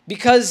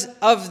 because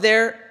of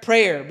their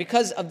prayer,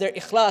 because of their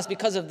ikhlas,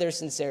 because of their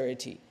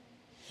sincerity.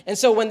 And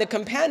so when the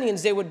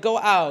companions, they would go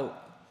out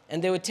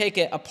and they would take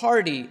a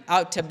party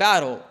out to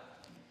battle,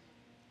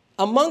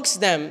 amongst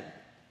them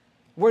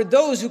were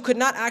those who could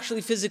not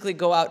actually physically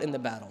go out in the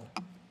battle,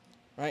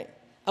 right?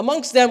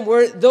 Amongst them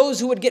were those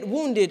who would get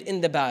wounded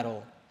in the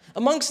battle.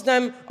 Amongst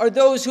them are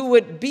those who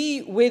would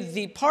be with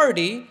the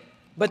party,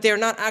 but they're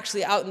not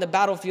actually out in the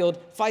battlefield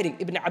fighting.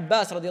 Ibn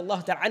Abbas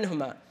radiallahu ta'ala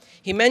anhuma,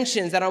 he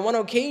mentions that on one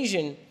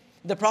occasion,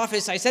 the Prophet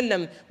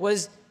ﷺ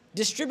was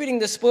distributing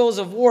the spoils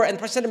of war, and the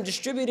Prophet ﷺ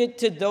distributed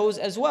to those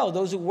as well,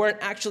 those who weren't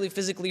actually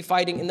physically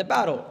fighting in the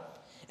battle.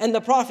 And the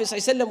Prophet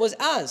ﷺ was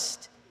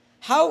asked,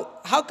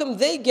 how come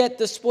they get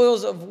the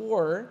spoils of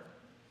war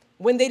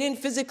when they didn't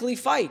physically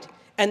fight?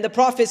 And the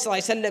Prophet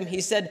ﷺ, he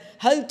said,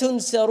 هَلْ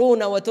تُنْسَرُونَ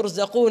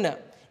وَتُرْزَقُونَ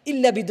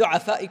إِلَّا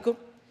بِدُعَفَائِكُمْ.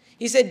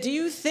 He said, do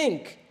you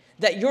think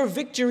that your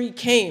victory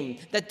came,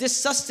 that this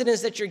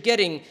sustenance that you're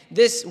getting,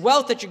 this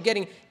wealth that you're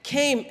getting,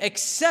 came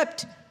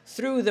except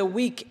through the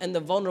weak and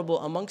the vulnerable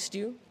amongst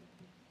you?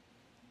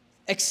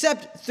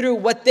 Except through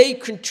what they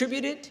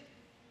contributed?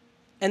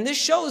 And this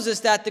shows us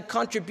that the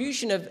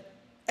contribution of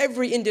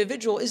every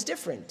individual is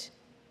different.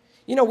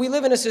 We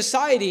live in a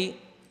society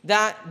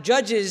that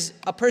judges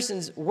a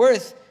person's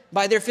worth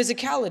by their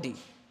physicality,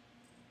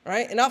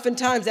 right? And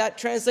oftentimes that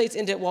translates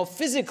into, well,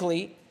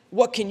 physically,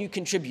 what can you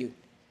contribute?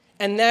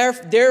 And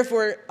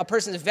therefore, a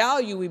person's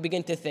value, we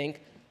begin to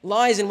think,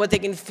 lies in what they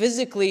can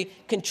physically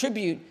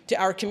contribute to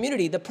our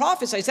community. The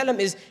Prophet ﷺ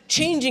is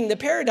changing the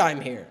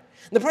paradigm here.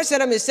 The Prophet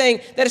ﷺ is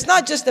saying that it's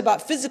not just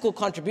about physical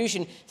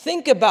contribution.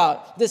 Think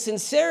about the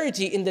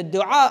sincerity in the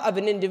dua of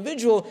an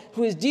individual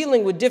who is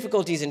dealing with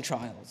difficulties and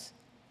trials.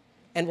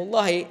 And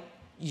wallahi,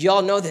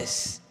 y'all know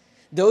this.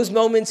 Those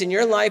moments in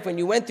your life when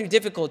you went through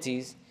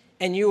difficulties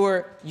and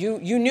you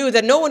knew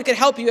that no one could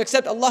help you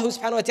except Allah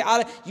subhanahu wa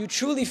ta'ala, you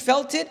truly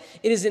felt it.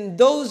 It is in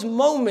those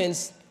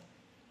moments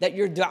that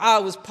your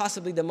dua was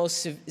possibly the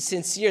most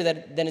sincere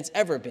than it's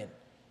ever been.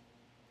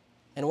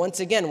 And once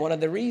again, one of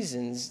the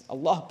reasons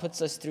Allah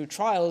puts us through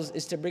trials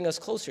is to bring us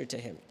closer to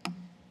Him.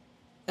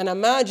 And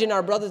imagine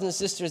our brothers and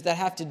sisters that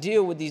have to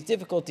deal with these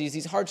difficulties,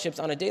 these hardships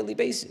on a daily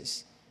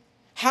basis.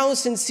 How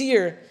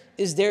sincere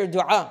is their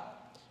dua?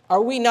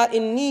 Are we not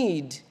in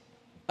need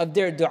of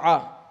their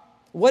dua?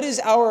 What is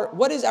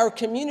our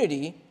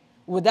community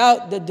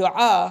without the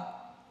dua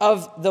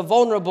of the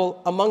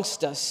vulnerable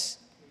amongst us?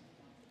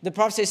 The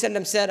Prophet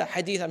ﷺ said, a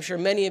hadith I'm sure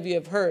many of you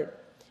have heard,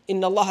 إِنَّ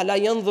اللَّهَ لَا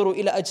يَنظُرُ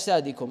إِلَى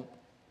أَجْسَادِكُمْ.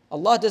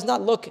 Allah does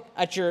not look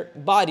at your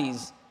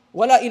bodies,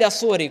 وَلَا إِلَى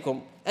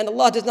صُوَرِكُمْ. And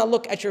Allah does not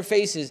look at your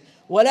faces,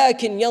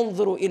 وَلَكِنْ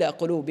يَنظُرُ إِلَى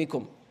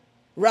قُلُوبِكُمْ.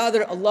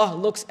 Rather, Allah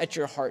looks at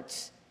your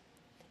hearts.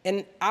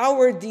 And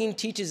our deen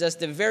teaches us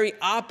the very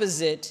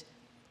opposite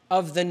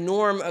of the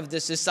norm of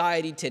the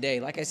society today.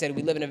 Like I said,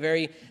 we live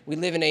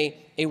in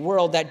a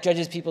world that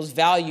judges people's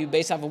value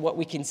based off of what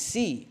we can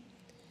see.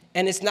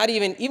 And it's not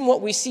even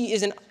what we see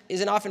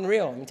isn't often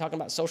real. I'm talking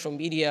about social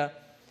media,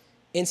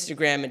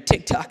 Instagram and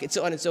TikTok and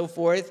so on and so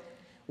forth.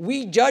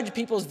 We judge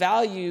people's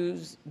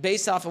values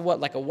based off of what,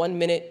 like a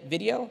 1-minute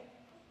video?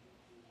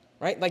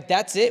 Right? Like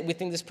that's it. We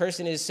think this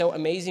person is so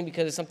amazing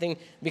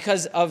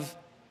because of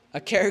a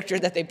character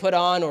that they put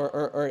on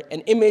or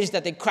an image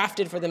that they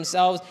crafted for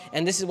themselves,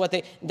 and this is what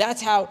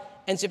that's how,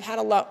 and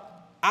subhanAllah,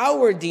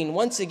 our deen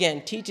once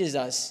again teaches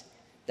us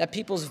that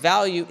people's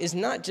value is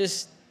not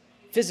just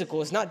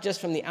physical, it's not just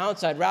from the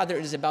outside, rather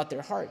it is about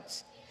their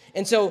hearts.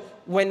 And so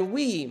when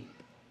we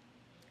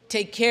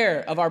take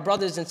care of our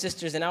brothers and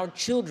sisters and our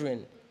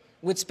children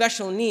with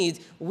special needs,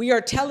 we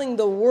are telling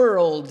the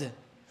world,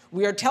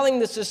 we are telling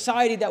the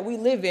society that we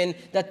live in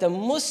that the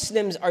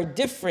Muslims are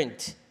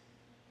different.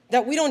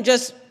 That we don't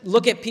just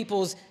look at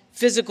people's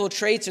physical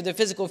traits or their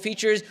physical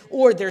features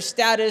or their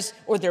status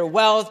or their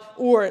wealth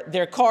or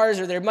their cars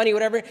or their money,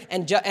 whatever,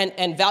 and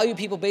value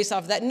people based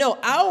off of that. No,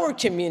 our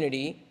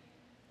community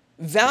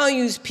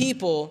values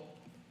people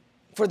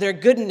for their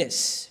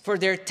goodness, for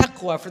their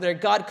taqwa, for their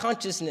God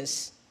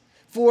consciousness,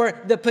 for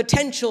the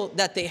potential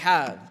that they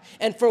have,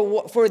 and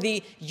for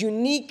the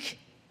unique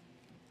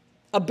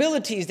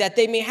abilities that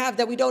they may have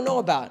that we don't know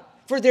about,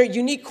 for their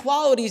unique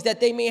qualities that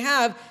they may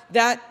have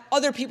that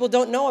other people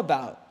don't know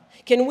about.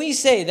 Can we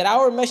say that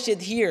our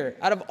masjid here,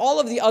 out of all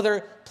of the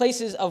other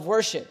places of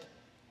worship,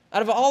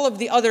 out of all of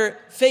the other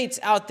faiths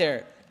out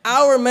there,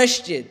 our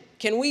masjid,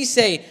 can we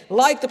say,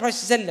 like the Prophet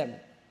ﷺ,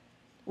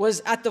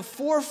 was at the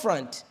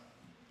forefront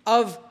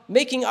of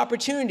making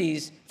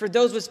opportunities for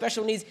those with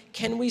special needs?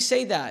 Can we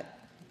say that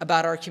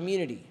about our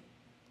community?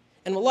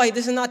 And wallahi,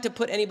 this is not to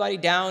put anybody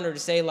down or to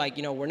say like,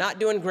 we're not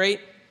doing great.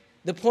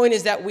 The point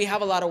is that we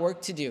have a lot of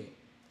work to do.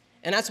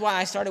 And that's why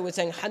I started with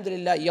saying,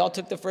 alhamdulillah, y'all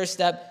took the first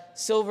step.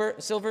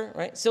 Silver,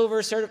 right?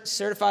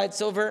 Certified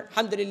silver,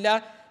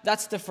 alhamdulillah,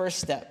 that's the first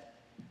step.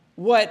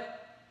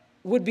 What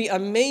would be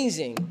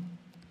amazing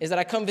is that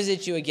I come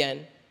visit you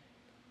again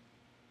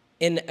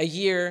in a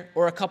year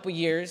or a couple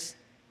years,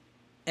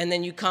 and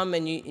then you come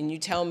and you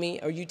tell me,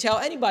 or you tell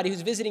anybody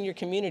who's visiting your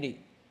community,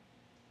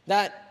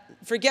 that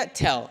forget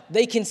tell,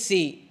 they can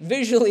see,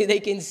 visually they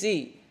can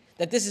see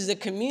that this is a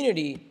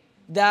community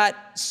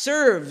that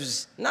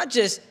serves, not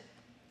just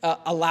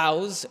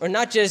allows, or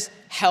not just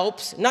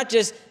helps, not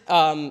just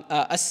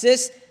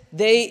assists,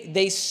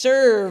 they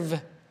serve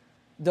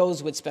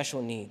those with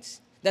special needs.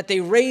 That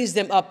they raise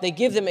them up, they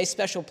give them a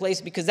special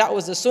place, because that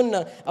was the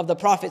sunnah of the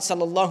Prophet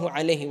sallallahu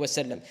alaihi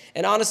wasallam.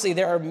 And honestly,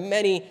 there are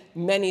many,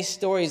 many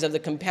stories of the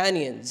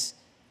companions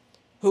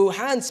who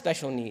had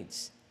special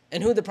needs,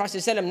 and who the Prophet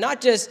ﷺ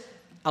not just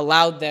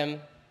allowed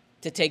them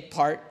to take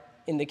part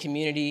in the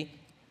community,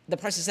 the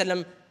Prophet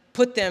ﷺ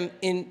put them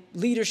in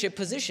leadership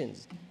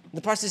positions.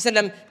 The Prophet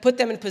ﷺ put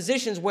them in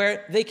positions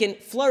where they can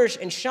flourish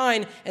and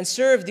shine and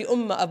serve the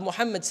ummah of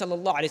Muhammad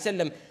sallallahu alaihi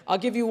wasallam. I'll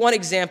give you one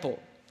example.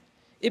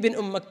 Ibn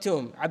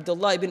Maktoum,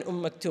 Abdullah ibn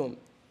Maktoum.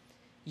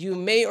 You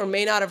may or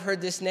may not have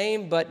heard this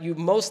name, but you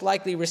most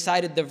likely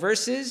recited the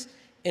verses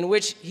in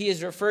which he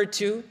is referred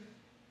to,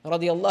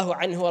 radiyallahu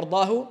anhu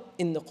ardahu,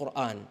 in the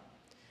Quran.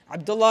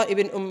 Abdullah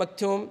ibn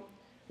Maktoum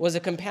was a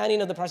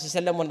companion of the Prophet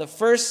ﷺ, one of the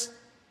first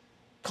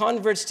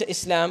converts to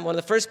Islam, one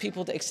of the first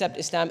people to accept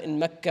Islam in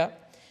Mecca.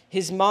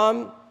 His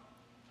mom,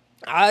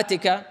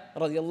 Atika,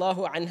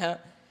 radiyallahu anha,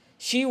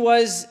 she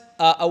was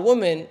a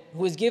woman who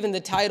was given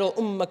the title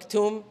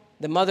Maktoum,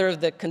 the mother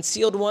of the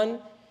concealed one,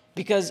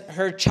 because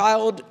her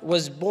child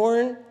was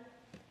born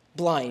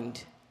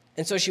blind.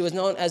 And so she was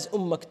known as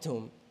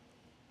Maktoum.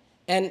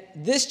 And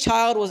this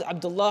child was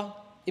Abdullah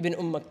ibn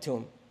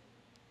Maktoum.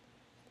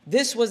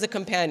 This was a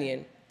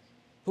companion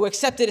who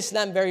accepted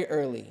Islam very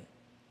early.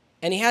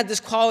 And he had this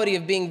quality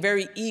of being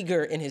very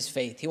eager in his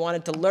faith. He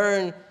wanted to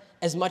learn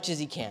as much as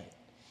he can.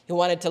 He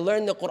wanted to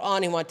learn the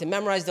Quran, he wanted to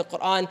memorize the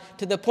Quran,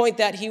 to the point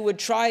that he would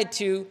try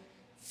to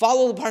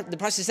follow the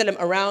Prophet ﷺ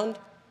around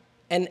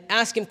and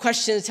ask him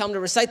questions, tell him to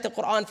recite the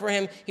Quran for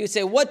him. He would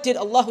say, what did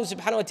Allah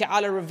subhanahu wa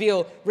ta'ala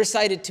reveal,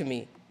 recite it to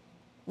me?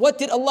 What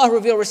did Allah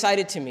reveal, recite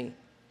it to me?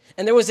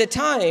 And there was a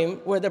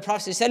time where the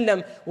Prophet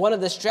ﷺ, one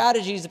of the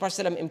strategies the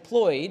Prophet ﷺ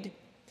employed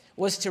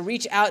was to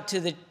reach out to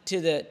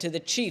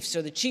the chiefs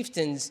or the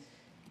chieftains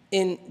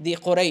in the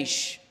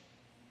Quraysh,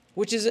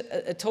 which is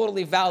a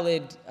totally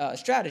valid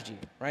strategy,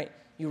 right?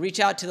 You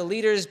reach out to the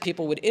leaders,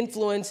 people would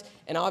influence,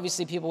 and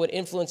obviously people would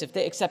influence. If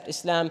they accept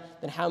Islam,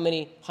 then how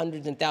many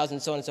hundreds and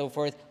thousands, so on and so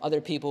forth, other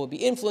people will be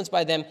influenced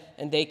by them,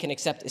 and they can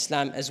accept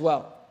Islam as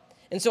well.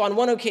 And so on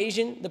one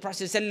occasion, the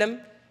Prophet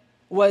ﷺ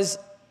was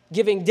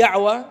giving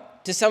da'wah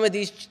to some of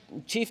these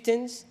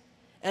chieftains,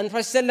 and the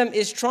Prophet ﷺ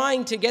is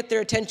trying to get their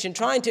attention,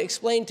 trying to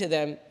explain to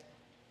them.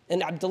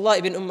 And Abdullah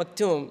ibn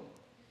Maktoum,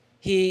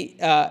 he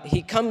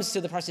comes to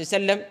the Prophet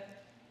ﷺ,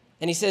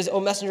 and he says, "O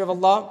Messenger of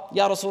Allah,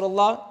 Ya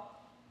Rasulullah,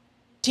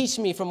 teach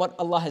me from what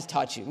Allah has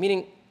taught you."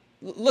 Meaning,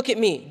 look at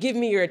me, give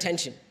me your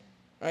attention.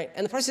 Right?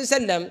 And the Prophet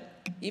ﷺ,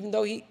 even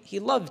though he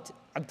loved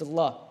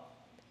Abdullah,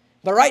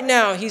 but right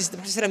now the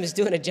Prophet ﷺ is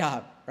doing a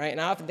job. Right? And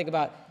I often think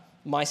about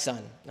my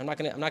son. I'm not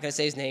gonna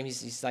say his name.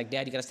 He's like,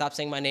 "Dad, you gotta stop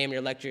saying my name in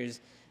your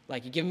lectures.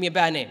 Like, you're giving me a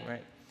bad name."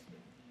 Right?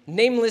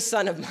 Nameless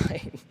son of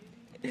mine.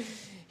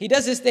 He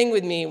does this thing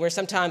with me where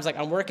sometimes, like,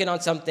 I'm working on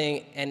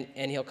something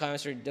and he'll come.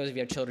 For those of you who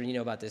have children, you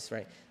know about this,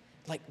 right?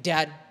 Like,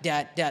 Dad,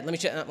 let me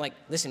show you. I'm like,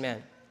 "Listen,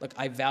 man, look,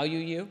 I value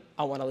you.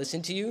 I want to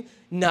listen to you.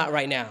 Not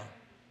right now,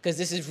 because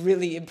this is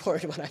really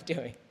important what I'm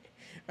doing,"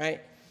 right?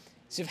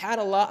 So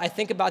subhanAllah, I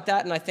think about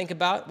that, and I think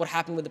about what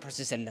happened with the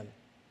Prophet ﷺ.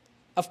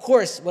 Of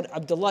course, what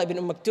Abdullah ibn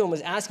Maktoum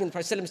was asking the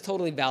Prophet ﷺ is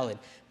totally valid,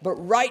 but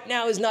right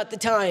now is not the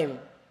time.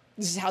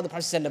 This is how the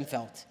Prophet ﷺ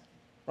felt,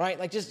 right?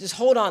 Like, just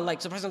hold on. Like,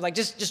 so the Prophet was like,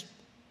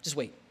 just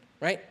wait,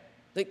 right?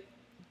 Like,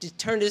 just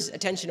turned his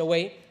attention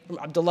away from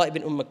Abdullah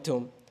ibn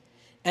Maktoum.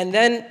 And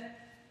then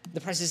the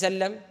Prophet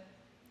ﷺ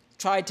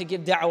tried to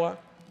give da'wah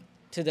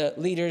to the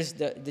leaders,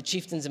 the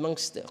chieftains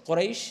amongst the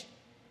Quraysh.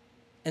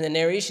 And the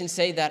narrations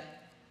say that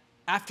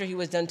after he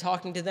was done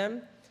talking to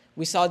them,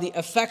 we saw the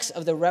effects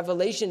of the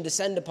revelation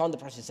descend upon the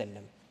Prophet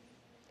ﷺ.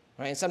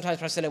 Right? And sometimes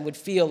the Prophet ﷺ would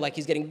feel like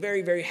he's getting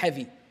very, very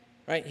heavy.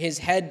 Right? His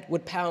head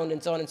would pound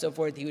and so on and so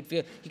forth. He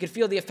could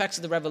feel the effects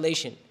of the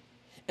revelation.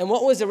 And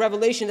what was the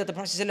revelation that the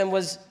Prophet ﷺ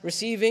was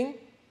receiving?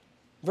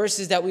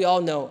 Verses that we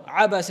all know.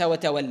 Abasa wa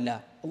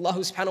tawalla. Allah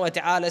subhanahu wa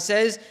ta'ala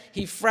says,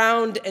 he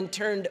frowned and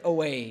turned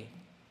away.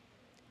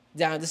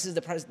 Now, this is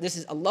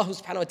Allah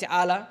subhanahu wa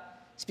ta'ala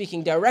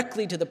speaking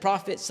directly to the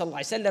Prophet sallallahu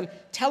alaihi wasallam,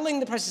 telling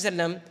the Prophet sallallahu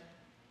alaihi wasallam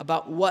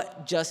about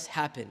what just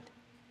happened.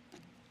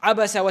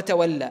 Abasa wa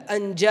tawalla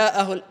an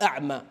ja'ahu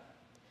al-a'ma.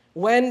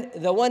 When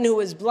the one who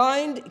was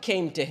blind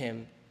came to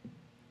him.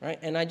 Right?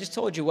 And I just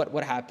told you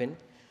what happened.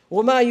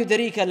 وَمَا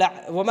يُدْرِيكَ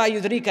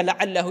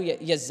لَعَلَّهُ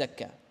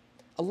يَزَّكَّى.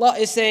 Allah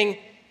is saying,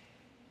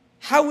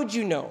 how would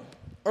you know?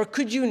 Or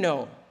could you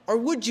know? Or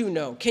would you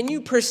know? Can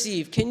you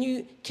perceive? Can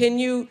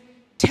you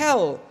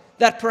tell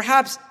that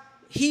perhaps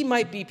he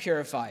might be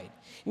purified?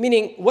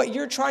 Meaning, what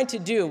you're trying to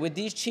do with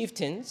these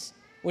chieftains,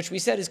 which we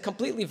said is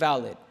completely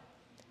valid,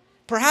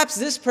 perhaps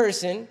this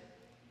person,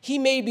 he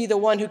may be the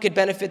one who could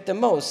benefit the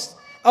most.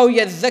 أَوْ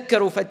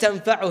يَذَّكَّرُ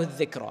فَتَنْفَعُهُ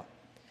الذِّكْرَى.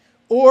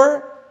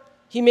 Or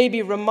he may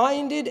be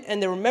reminded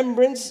and the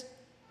remembrance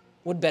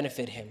would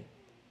benefit him.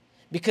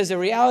 Because the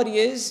reality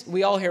is,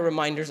 we all hear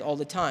reminders all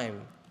the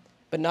time,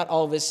 but not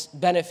all of us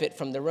benefit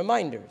from the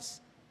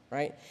reminders,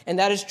 right? And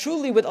that is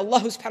truly with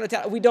Allah subhanahu wa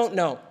ta'ala, we don't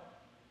know,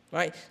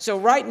 right? So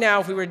right now,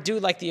 if we were to do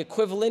like the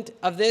equivalent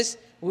of this,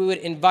 we would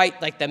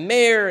invite like the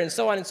mayor and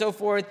so on and so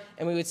forth,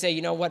 and we would say,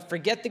 you know what,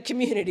 forget the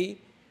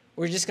community,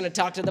 we're just gonna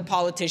talk to the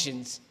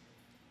politicians,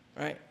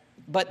 right?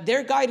 But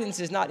their guidance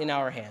is not in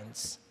our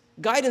hands.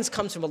 Guidance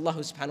comes from Allah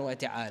subhanahu wa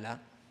ta'ala,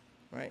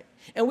 right?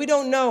 And we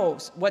don't know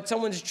what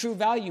someone's true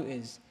value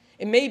is.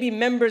 It may be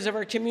members of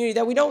our community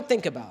that we don't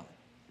think about,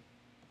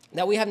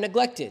 that we have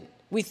neglected.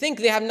 We think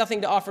they have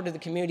nothing to offer to the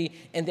community,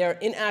 and they're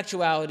in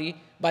actuality,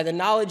 by the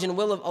knowledge and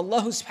will of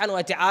Allah subhanahu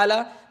wa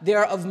ta'ala, they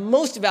are of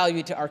most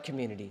value to our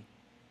community.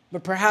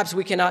 But perhaps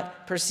we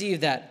cannot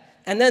perceive that.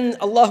 And then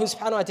Allah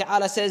subhanahu wa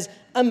ta'ala says,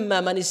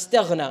 أَمَّا مَنِ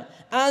اسْتَغْنَى.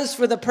 As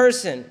for the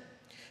person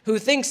who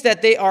thinks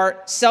that they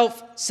are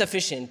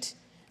self-sufficient,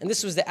 and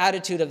this was the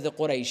attitude of the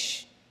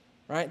Quraysh,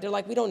 right? They're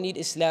like, we don't need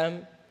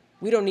Islam.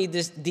 We don't need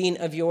this deen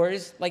of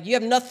yours. Like, you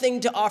have nothing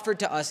to offer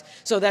to us.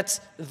 So that's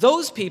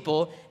those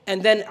people.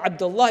 And then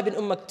Abdullah ibn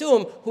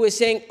Maktoum, who is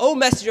saying, "O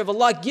Messenger of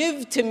Allah,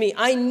 give to me.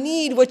 I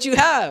need what you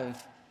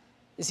have."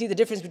 You see the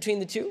difference between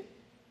the two?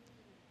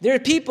 There are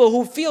people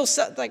who feel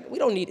like, we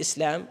don't need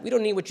Islam. We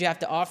don't need what you have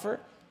to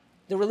offer.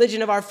 The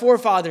religion of our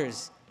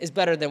forefathers is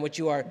better than what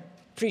you are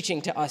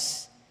preaching to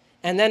us.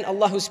 And then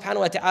Allah subhanahu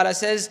wa ta'ala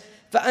says,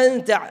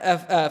 فَأَنْتَ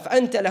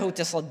لَهُ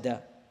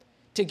تَصَدَّى.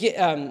 To get...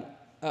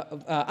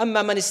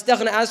 أَمَّا مَنِ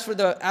اسْتَغْنَى.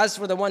 As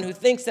for the one who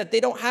thinks that they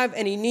don't have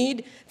any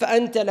need,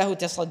 فَأَنْتَ لَهُ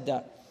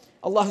تَصَدَّى.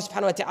 Allah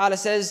subhanahu wa ta'ala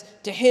says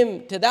to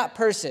him, to that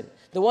person,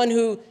 the one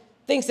who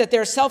thinks that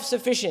they're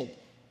self-sufficient,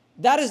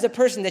 that is the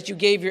person that you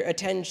gave your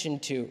attention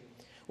to.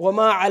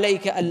 وَمَا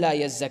عَلَيْكَ أَلَّا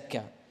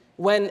يَزَّكَّى.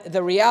 When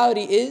the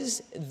reality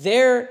is,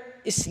 their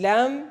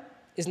Islam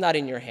is not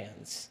in your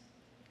hands.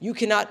 You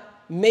cannot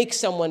make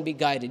someone be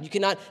guided. You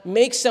cannot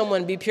make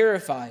someone be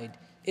purified.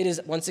 It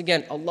is, once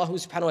again, Allah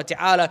subhanahu wa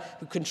ta'ala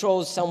who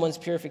controls someone's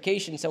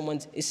purification,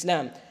 someone's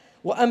Islam.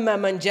 وَأَمَّا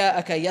مَنْ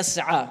جَاءَكَ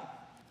يَسْعَى.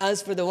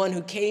 As for the one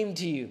who came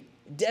to you,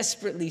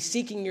 desperately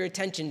seeking your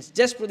attentions,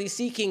 desperately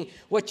seeking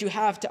what you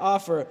have to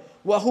offer,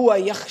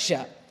 وَهُوَ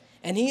يَخْشَى.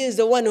 And he is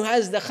the one who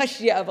has the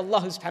khashya of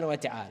Allah subhanahu wa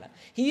ta'ala.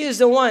 He is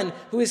the one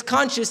who is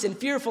conscious and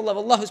fearful of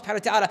Allah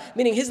subhanahu wa ta'ala,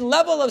 meaning his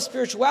level of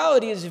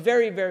spirituality is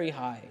very, very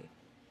high.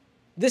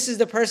 This is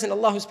the person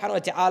Allah subhanahu wa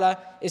ta'ala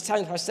is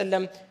telling the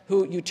Prophet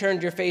who you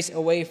turned your face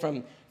away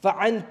from.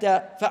 فَأَنْتَ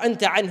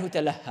عَنْهُ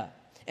تَلَهَّى.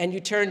 And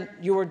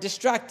you were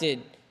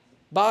distracted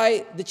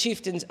by the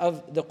chieftains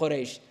of the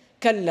Quraysh.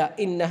 كَلَّا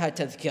إِنَّهَا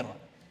تَذْكِرَةٌ.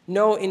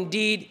 No,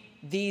 indeed,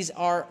 these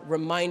are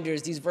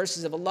reminders, these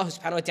verses of Allah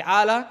subhanahu wa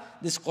ta'ala,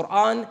 this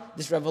Quran,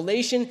 this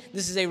revelation,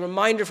 this is a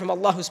reminder from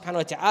Allah subhanahu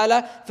wa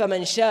ta'ala,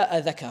 فَمَنْ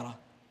شَاءَ ذَكَرَ.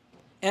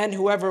 And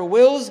whoever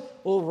wills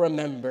will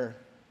remember.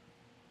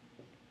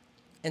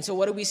 And so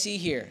what do we see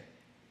here?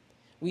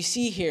 We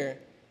see here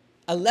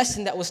a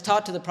lesson that was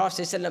taught to the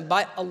Prophet ﷺ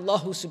by Allah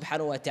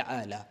subhanahu wa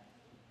ta'ala.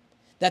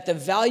 That the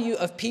value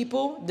of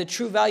people, the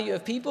true value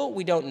of people,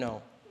 we don't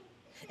know.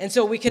 And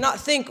so we cannot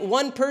think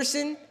one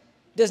person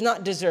does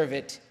not deserve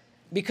it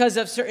because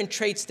of certain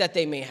traits that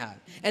they may have.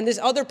 And this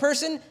other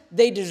person,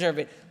 they deserve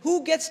it.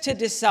 Who gets to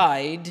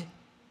decide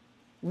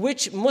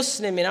which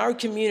Muslim in our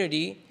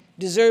community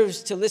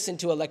deserves to listen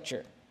to a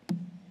lecture?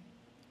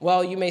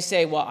 Well, you may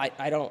say, well,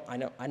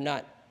 I'm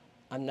not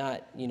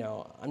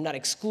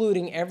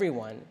excluding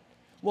everyone.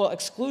 Well,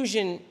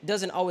 exclusion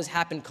doesn't always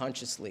happen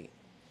consciously.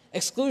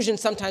 Exclusion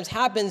sometimes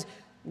happens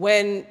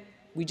when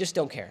we just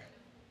don't care.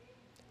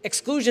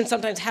 Exclusion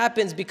sometimes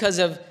happens because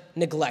of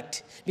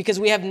neglect, because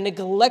we have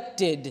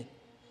neglected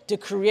to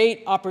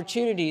create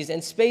opportunities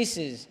and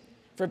spaces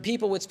for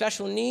people with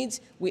special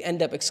needs, we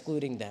end up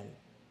excluding them.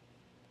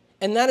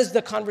 And that is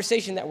the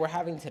conversation that we're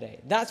having today.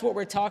 That's what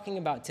we're talking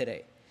about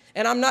today.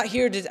 And I'm not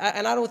here to,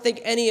 and I don't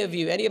think any of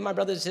you, any of my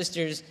brothers and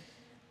sisters,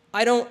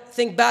 I don't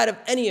think bad of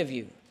any of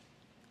you.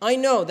 I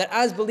know that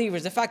as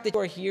believers, the fact that you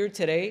are here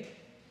today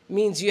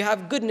means you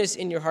have goodness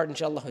in your heart,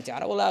 inshallah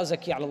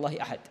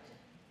ta'ala.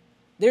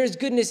 There is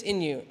goodness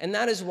in you, and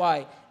that is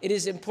why it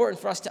is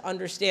important for us to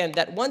understand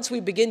that once we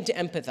begin to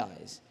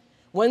empathize,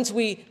 once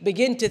we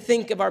begin to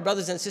think of our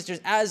brothers and sisters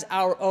as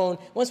our own,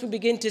 once we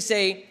begin to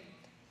say,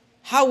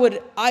 how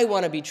would I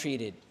want to be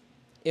treated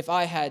if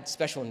I had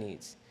special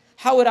needs?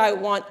 How would I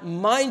want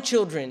my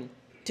children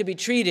to be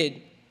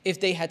treated if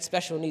they had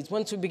special needs?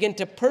 Once we begin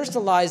to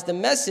personalize the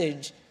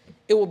message,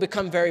 it will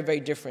become very, very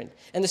different.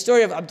 And the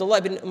story of Abdullah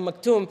ibn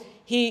Maktoum,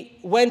 he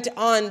went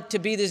on to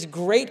be this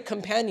great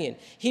companion.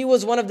 He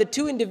was one of the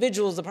two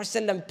individuals the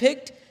Prophet ﷺ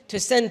picked to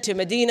send to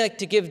Medina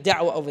to give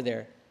da'wah over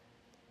there.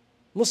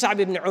 Mus'ab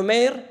ibn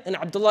Umair and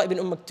Abdullah ibn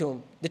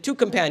Maktoum, the two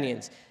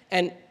companions.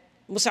 And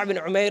Mus'ab ibn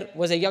Umair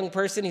was a young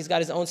person. He's got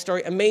his own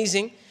story.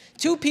 Amazing.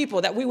 Two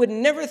people that we would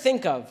never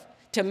think of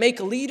to make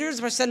leaders.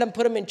 The Prophet ﷺ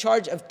put him in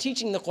charge of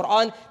teaching the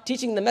Quran,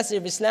 teaching the message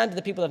of Islam to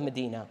the people of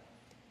Medina.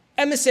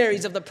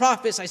 Emissaries of the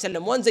Prophet ﷺ.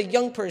 One's a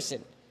young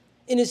person,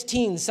 in his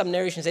teens, some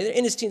narrations say, they're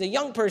in his teens, a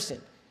young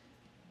person.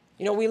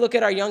 You know, we look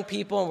at our young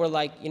people and we're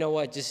like, you know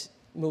what, just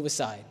move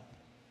aside,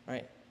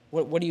 right?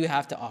 What do you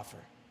have to offer?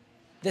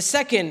 The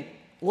second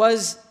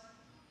was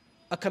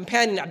a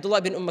companion, Abdullah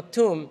ibn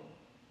Maktoum,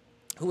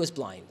 who was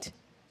blind,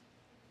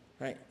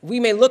 right? We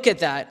may look at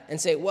that and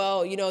say,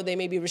 well, you know, they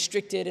may be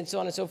restricted and so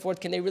on and so forth.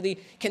 Can they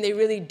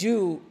really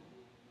do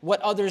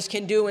what others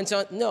can do and so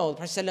on? No, the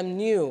Prophet ﷺ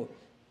knew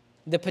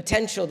the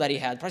potential that he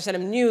had. The Prophet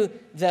ﷺ knew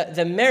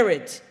the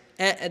merit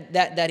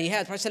that he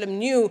had. The Prophet ﷺ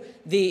knew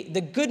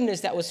the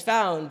goodness that was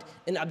found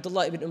in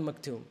Abdullah ibn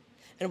Maktoum.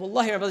 And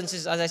wallahi, my brothers and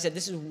sisters, as I said,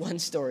 this is one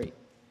story.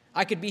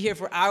 I could be here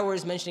for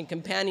hours mentioning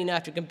companion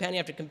after companion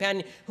after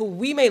companion who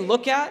we may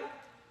look at,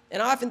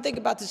 and I often think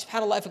about this,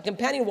 subhanAllah, if a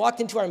companion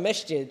walked into our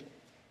masjid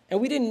and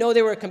we didn't know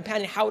they were a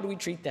companion, how would we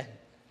treat them?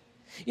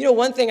 You know,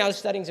 one thing I was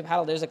studying,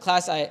 subhanAllah, there's a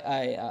class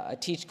I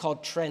teach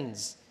called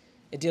Trends.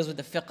 It deals with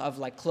the fiqh of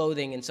like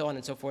clothing and so on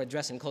and so forth,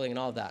 dress and clothing and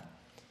all of that.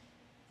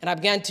 And I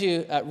began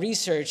to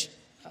research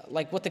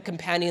like what the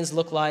companions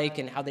look like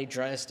and how they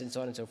dressed and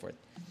so on and so forth.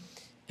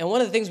 And one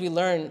of the things we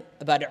learned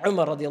about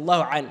Umar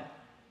radiallahu anhu,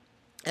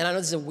 and I know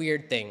this is a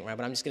weird thing, right,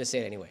 but I'm just going to say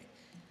it anyway.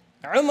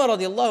 Umar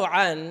radiallahu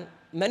anhu,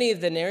 many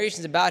of the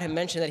narrations about him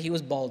mention that he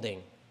was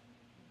balding,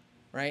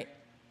 right?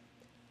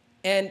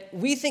 And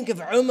we think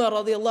of Umar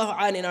radiallahu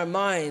anhu in our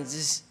minds,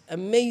 this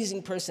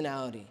amazing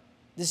personality,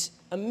 this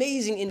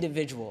amazing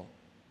individual,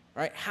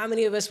 right? How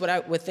many of us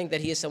would think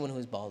that he is someone who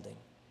is balding?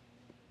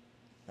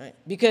 Right?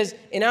 Because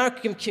in our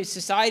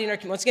society,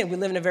 once again, we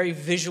live in a very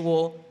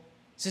visual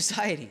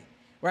society,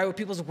 right? Where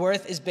people's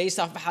worth is based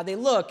off of how they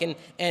look and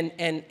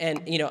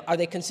you know, are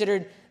they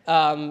considered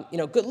you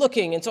know, good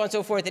looking and so on and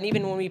so forth. And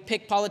even when we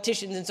pick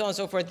politicians and so on and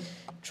so forth,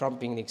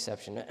 Trump being the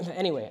exception.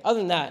 Anyway, other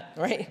than that,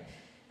 right?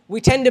 We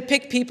tend to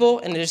pick people,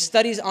 and there's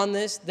studies on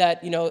this,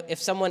 that, you know,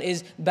 if someone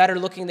is better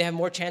looking, they have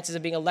more chances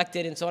of being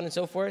elected and so on and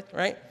so forth,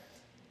 right?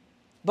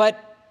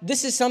 But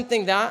this is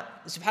something that,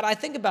 subhanAllah, I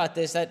think about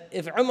this, that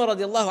if Umar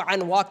radiallahu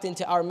anhu walked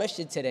into our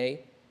masjid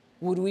today,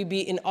 would we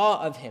be in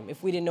awe of him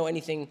if we didn't know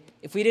anything,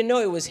 if we didn't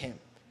know it was him,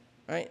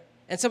 right?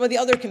 And some of the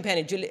other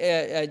companions,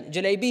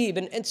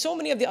 Jalaybib, and so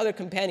many of the other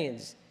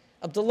companions,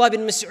 Abdullah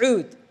bin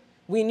Mas'ud,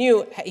 we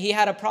knew he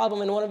had a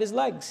problem in one of his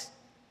legs,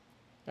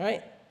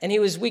 right? and he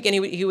was weak, and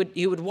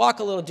he would walk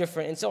a little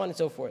different, and so on and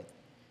so forth.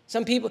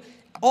 Some people,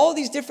 all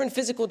these different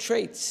physical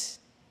traits.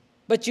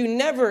 But you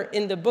never,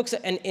 in the books,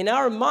 and in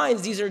our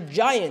minds, these are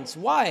giants.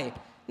 Why?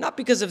 Not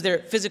because of their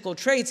physical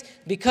traits,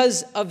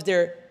 because of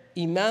their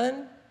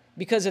iman,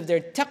 because of their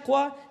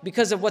taqwa,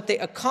 because of what they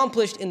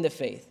accomplished in the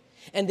faith.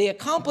 And they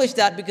accomplished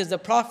that because the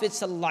Prophet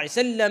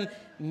ﷺ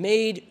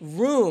made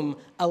room,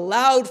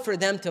 allowed for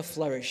them to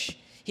flourish.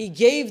 He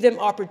gave them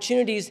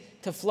opportunities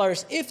to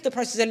flourish. If the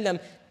Prophet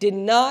ﷺ did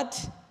not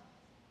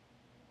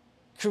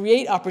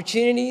create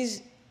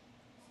opportunities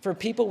for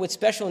people with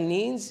special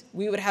needs,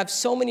 we would have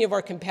so many of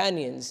our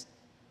companions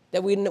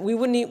that we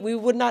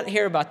would not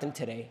hear about them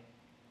today.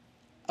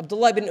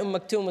 Abdullah ibn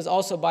Maktoum was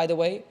also, by the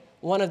way,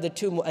 one of the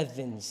two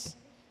mu'adhins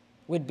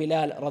with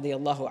Bilal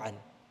radiallahu an.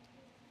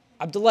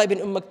 Abdullah ibn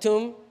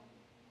Maktoum,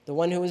 the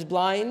one who was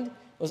blind,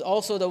 was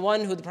also the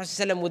one who the Prophet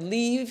ﷺ would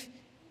leave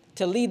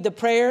to lead the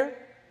prayer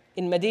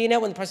in Medina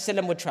when the Prophet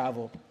ﷺ would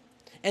travel,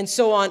 and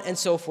so on and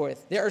so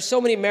forth. There are so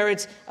many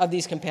merits of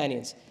these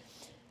companions.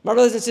 My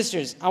brothers and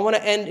sisters, I want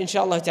to end,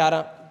 inshallah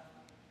ta'ala,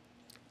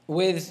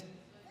 with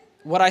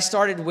what I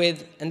started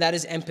with, and that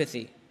is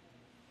empathy.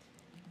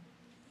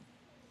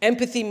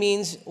 Empathy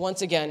means,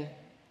 once again,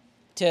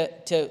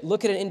 to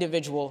look at an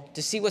individual,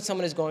 to see what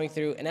someone is going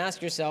through, and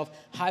ask yourself,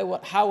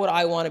 how would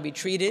I want to be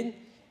treated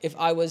if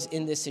I was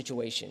in this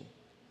situation?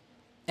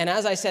 And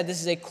as I said,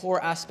 this is a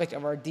core aspect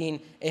of our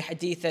deen, a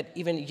hadith that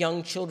even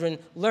young children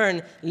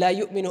learn. لا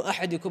يؤمن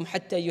أحدكم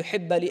حتى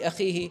يحب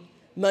لأخيه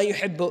ما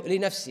يحب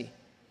لنفسه.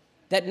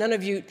 That none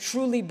of you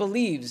truly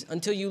believes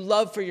until you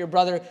love for your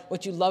brother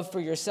what you love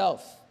for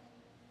yourself.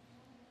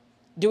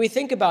 Do we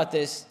think about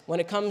this when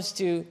it comes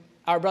to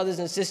our brothers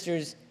and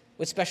sisters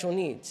with special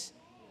needs?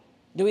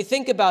 Do we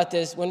think about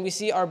this when we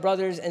see our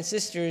brothers and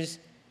sisters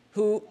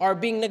who are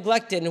being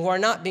neglected and who are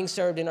not being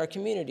served in our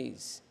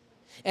communities?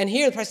 And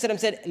here the Prophet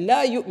said,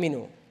 لا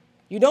يؤمنوا.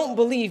 You don't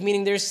believe,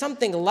 meaning there's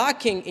something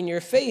lacking in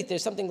your faith,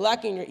 there's something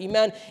lacking in your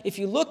iman. If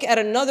you look at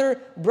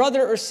another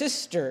brother or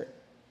sister,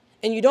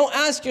 and you don't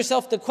ask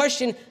yourself the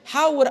question,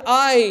 how would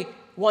I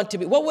want to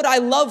be? What would I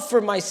love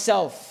for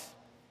myself?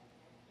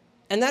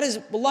 And that is,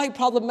 wallahi,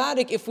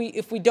 problematic if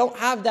we don't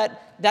have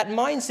that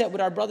mindset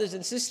with our brothers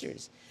and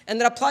sisters. And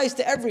that applies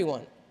to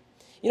everyone.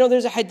 You know,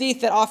 there's a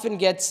hadith that often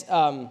gets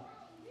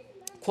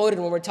quoted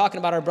when we're talking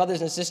about our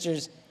brothers and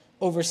sisters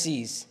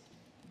overseas.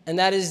 And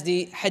that is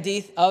the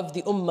hadith of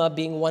the ummah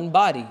being one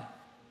body,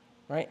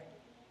 right?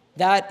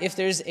 That if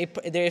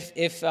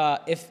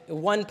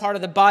one part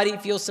of the body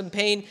feels some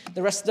pain,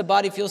 the rest of the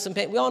body feels some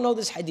pain. We all know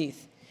this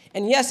hadith.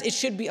 And yes, it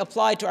should be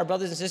applied to our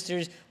brothers and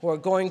sisters who are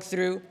going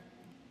through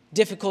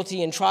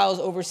difficulty and trials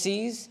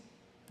overseas,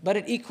 but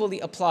it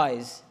equally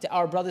applies to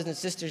our brothers and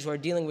sisters who are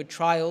dealing with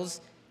trials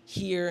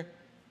here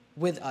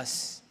with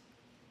us.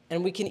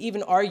 And we can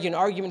even argue, an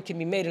argument can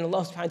be made, and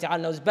Allah subhanahu wa ta'ala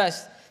knows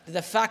best, that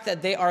the fact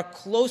that they are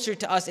closer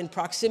to us in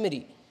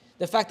proximity,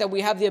 the fact that we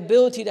have the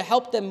ability to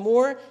help them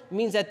more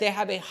means that we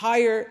have a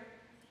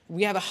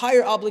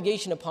higher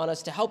obligation upon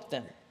us to help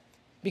them.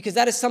 Because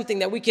that is something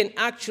that we can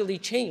actually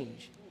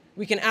change.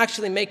 We can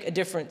actually make a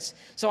difference.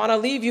 So I want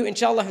to leave you,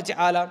 inshallah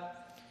ta'ala,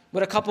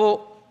 with a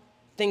couple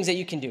things that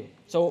you can do.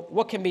 So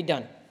what can be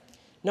done?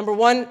 Number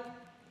one,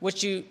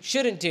 what you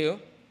shouldn't do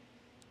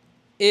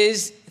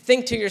is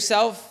think to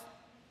yourself,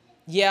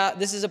 yeah,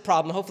 this is a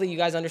problem. Hopefully you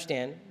guys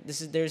understand.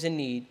 There's a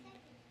need.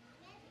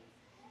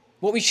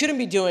 What we shouldn't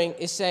be doing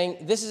is saying,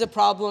 this is a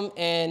problem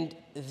and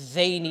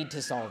they need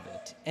to solve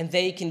it. And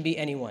they can be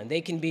anyone.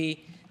 They can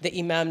be, the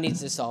imam needs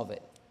to solve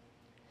it.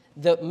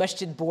 The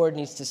masjid board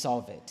needs to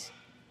solve it.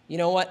 You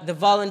know what? The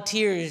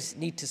volunteers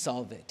need to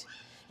solve it.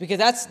 Because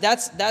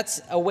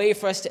that's a way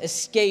for us to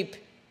escape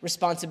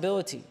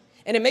responsibility.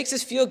 And it makes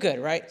us feel good,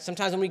 right?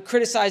 Sometimes when we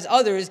criticize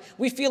others,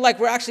 we feel like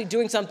we're actually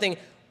doing something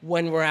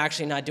when we're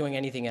actually not doing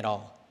anything at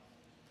all.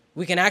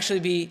 We can actually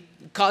be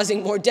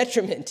causing more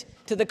detriment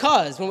to the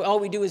cause when all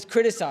we do is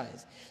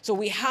criticize. So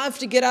we have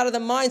to get out of the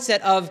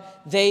mindset of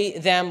they,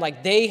 them,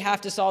 like they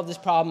have to solve this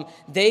problem,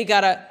 they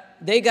gotta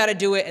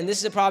do it, and this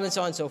is a problem, and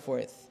so on and so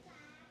forth.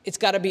 It's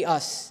gotta be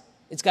us.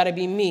 It's gotta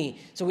be me.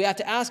 So we have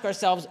to ask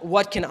ourselves,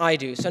 what can I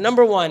do? So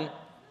number one,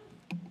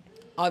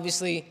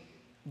 obviously,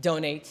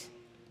 donate,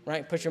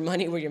 right? Put your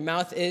money where your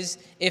mouth is.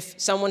 If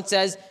someone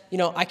says, you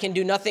know, I can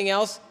do nothing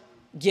else,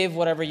 give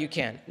whatever you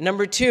can.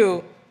 Number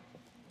two,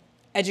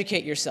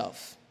 educate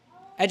yourself.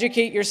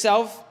 Educate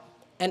yourself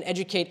and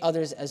educate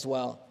others as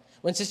well.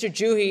 When Sister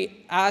Juhi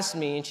asked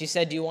me and she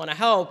said, do you want to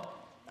help?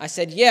 I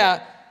said,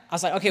 yeah. I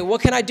was like, okay,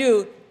 what can I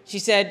do? She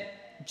said,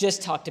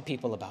 just talk to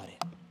people about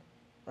it,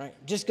 right?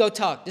 Just go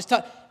talk. Just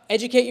talk.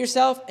 Educate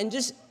yourself and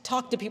just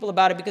talk to people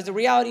about it, because the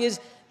reality is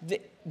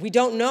that we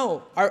don't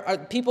know. Our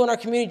people in our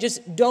community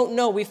just don't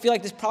know. We feel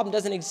like this problem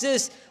doesn't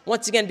exist,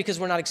 once again, because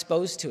we're not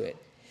exposed to it.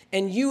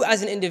 And you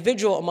as an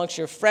individual, amongst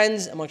your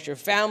friends, amongst your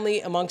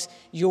family, amongst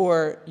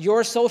your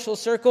social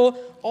circle,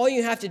 all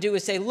you have to do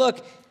is say,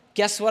 look,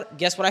 guess what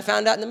I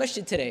found out in the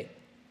masjid today?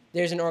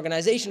 There's an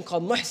organization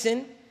called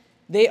Muhsen.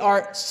 They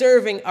are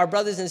serving our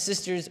brothers and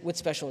sisters with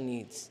special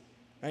needs,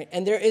 right?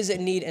 And there is a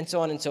need, and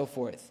so on and so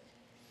forth.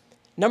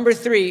 Number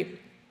 3,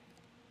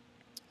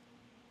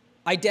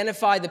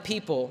 identify the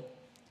people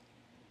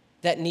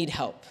that need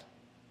help.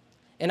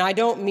 And I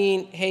don't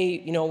mean,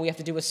 hey, we have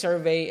to do a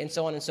survey and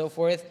so on and so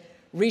forth.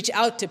 Reach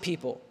out to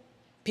people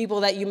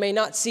that you may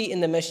not see in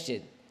the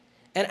masjid,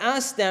 and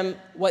ask them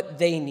what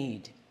they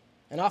need.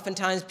 And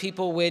oftentimes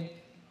people with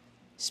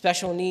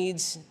special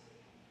needs,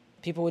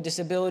 people with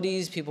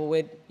disabilities, people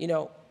with,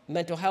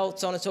 mental health,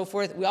 so on and so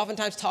forth, we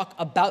oftentimes talk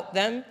about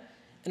them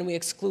and we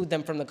exclude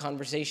them from the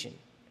conversation,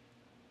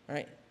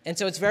 right? And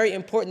so it's very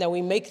important that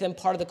we make them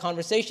part of the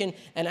conversation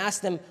and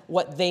ask them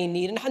what they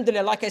need. And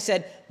alhamdulillah, like I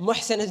said,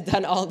 Muhsen has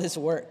done all this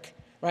work,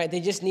 right? They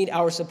just need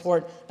our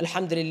support,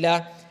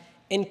 alhamdulillah.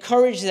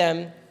 Encourage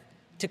them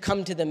to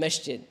come to the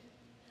masjid.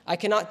 I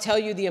cannot tell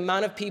you the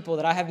amount of people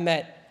that I have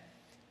met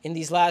in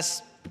these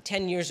last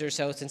 10 years or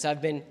so since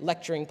I've been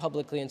lecturing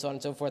publicly and so on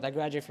and so forth. I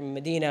graduated from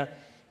Medina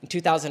in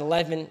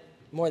 2011,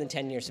 more than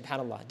 10 years,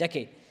 subhanAllah, a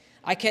decade.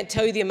 I can't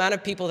tell you the amount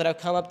of people that have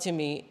come up to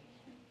me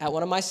at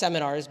one of my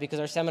seminars, because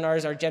our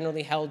seminars are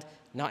generally held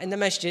not in the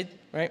masjid,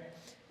 right?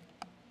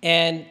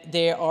 And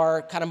they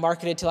are kind of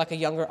marketed to like a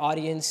younger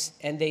audience,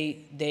 and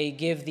they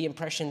give the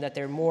impression that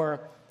they're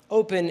more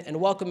open and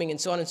welcoming and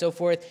so on and so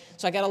forth.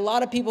 So I got a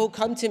lot of people who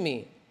come to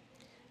me,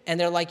 and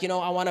they're like,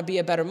 I want to be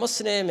a better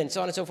Muslim and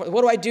so on and so forth.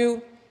 What do I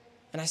do?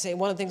 And I say,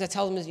 one of the things I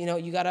tell them is,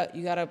 you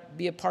gotta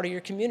be a part of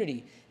your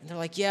community. And they're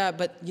like, yeah,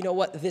 but you know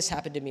what? This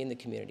happened to me in the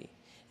community.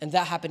 And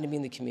that happened to me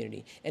in the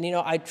community. And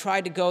I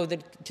tried to go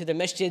to the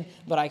masjid,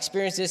 but I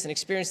experienced this and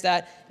experienced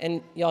that.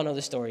 And y'all know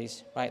the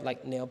stories, right?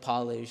 Like nail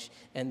polish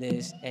and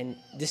this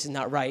is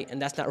not right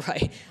and that's not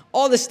right.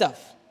 All this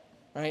stuff,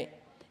 right?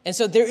 And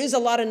so there is a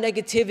lot of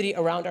negativity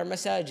around our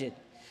masajid.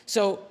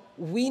 So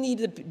we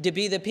need to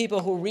be the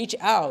people who reach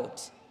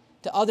out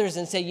to others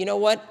and say, you know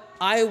what?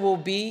 I will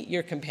be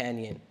your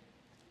companion.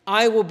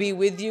 I will be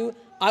with you.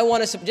 I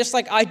want to, just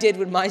like I did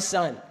with my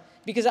son.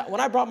 Because when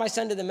I brought my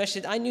son to the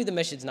masjid, I knew the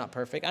masjid's not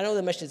perfect. I know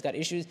the masjid's got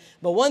issues.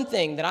 But one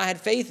thing that I had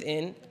faith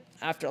in,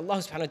 after Allah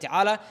subhanahu wa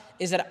ta'ala,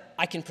 is that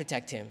I can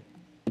protect him.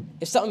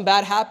 If something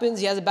bad happens,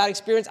 he has a bad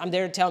experience, I'm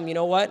there to tell him, you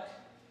know what?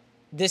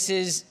 This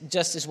is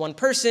just this one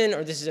person,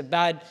 or this is a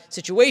bad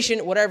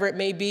situation, whatever it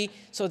may be,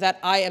 so that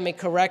I'm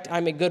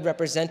a good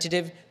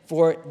representative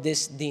for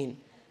this deen.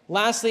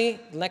 Lastly,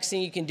 the next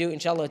thing you can do,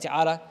 inshallah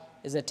ta'ala,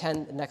 is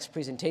attend the next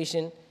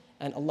presentation.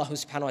 And Allah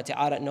subhanahu wa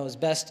ta'ala knows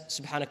best.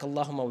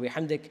 Subhanakallahumma wa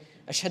bihamdik.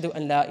 Ashhadu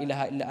an la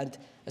ilaha illa ant.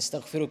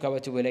 Astaghfiruka wa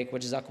atubu ilayk. Wa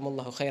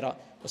jazakumullahu khaira.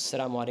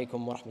 Wassalamu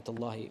alaikum wa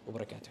rahmatullahi wa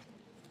barakatuh.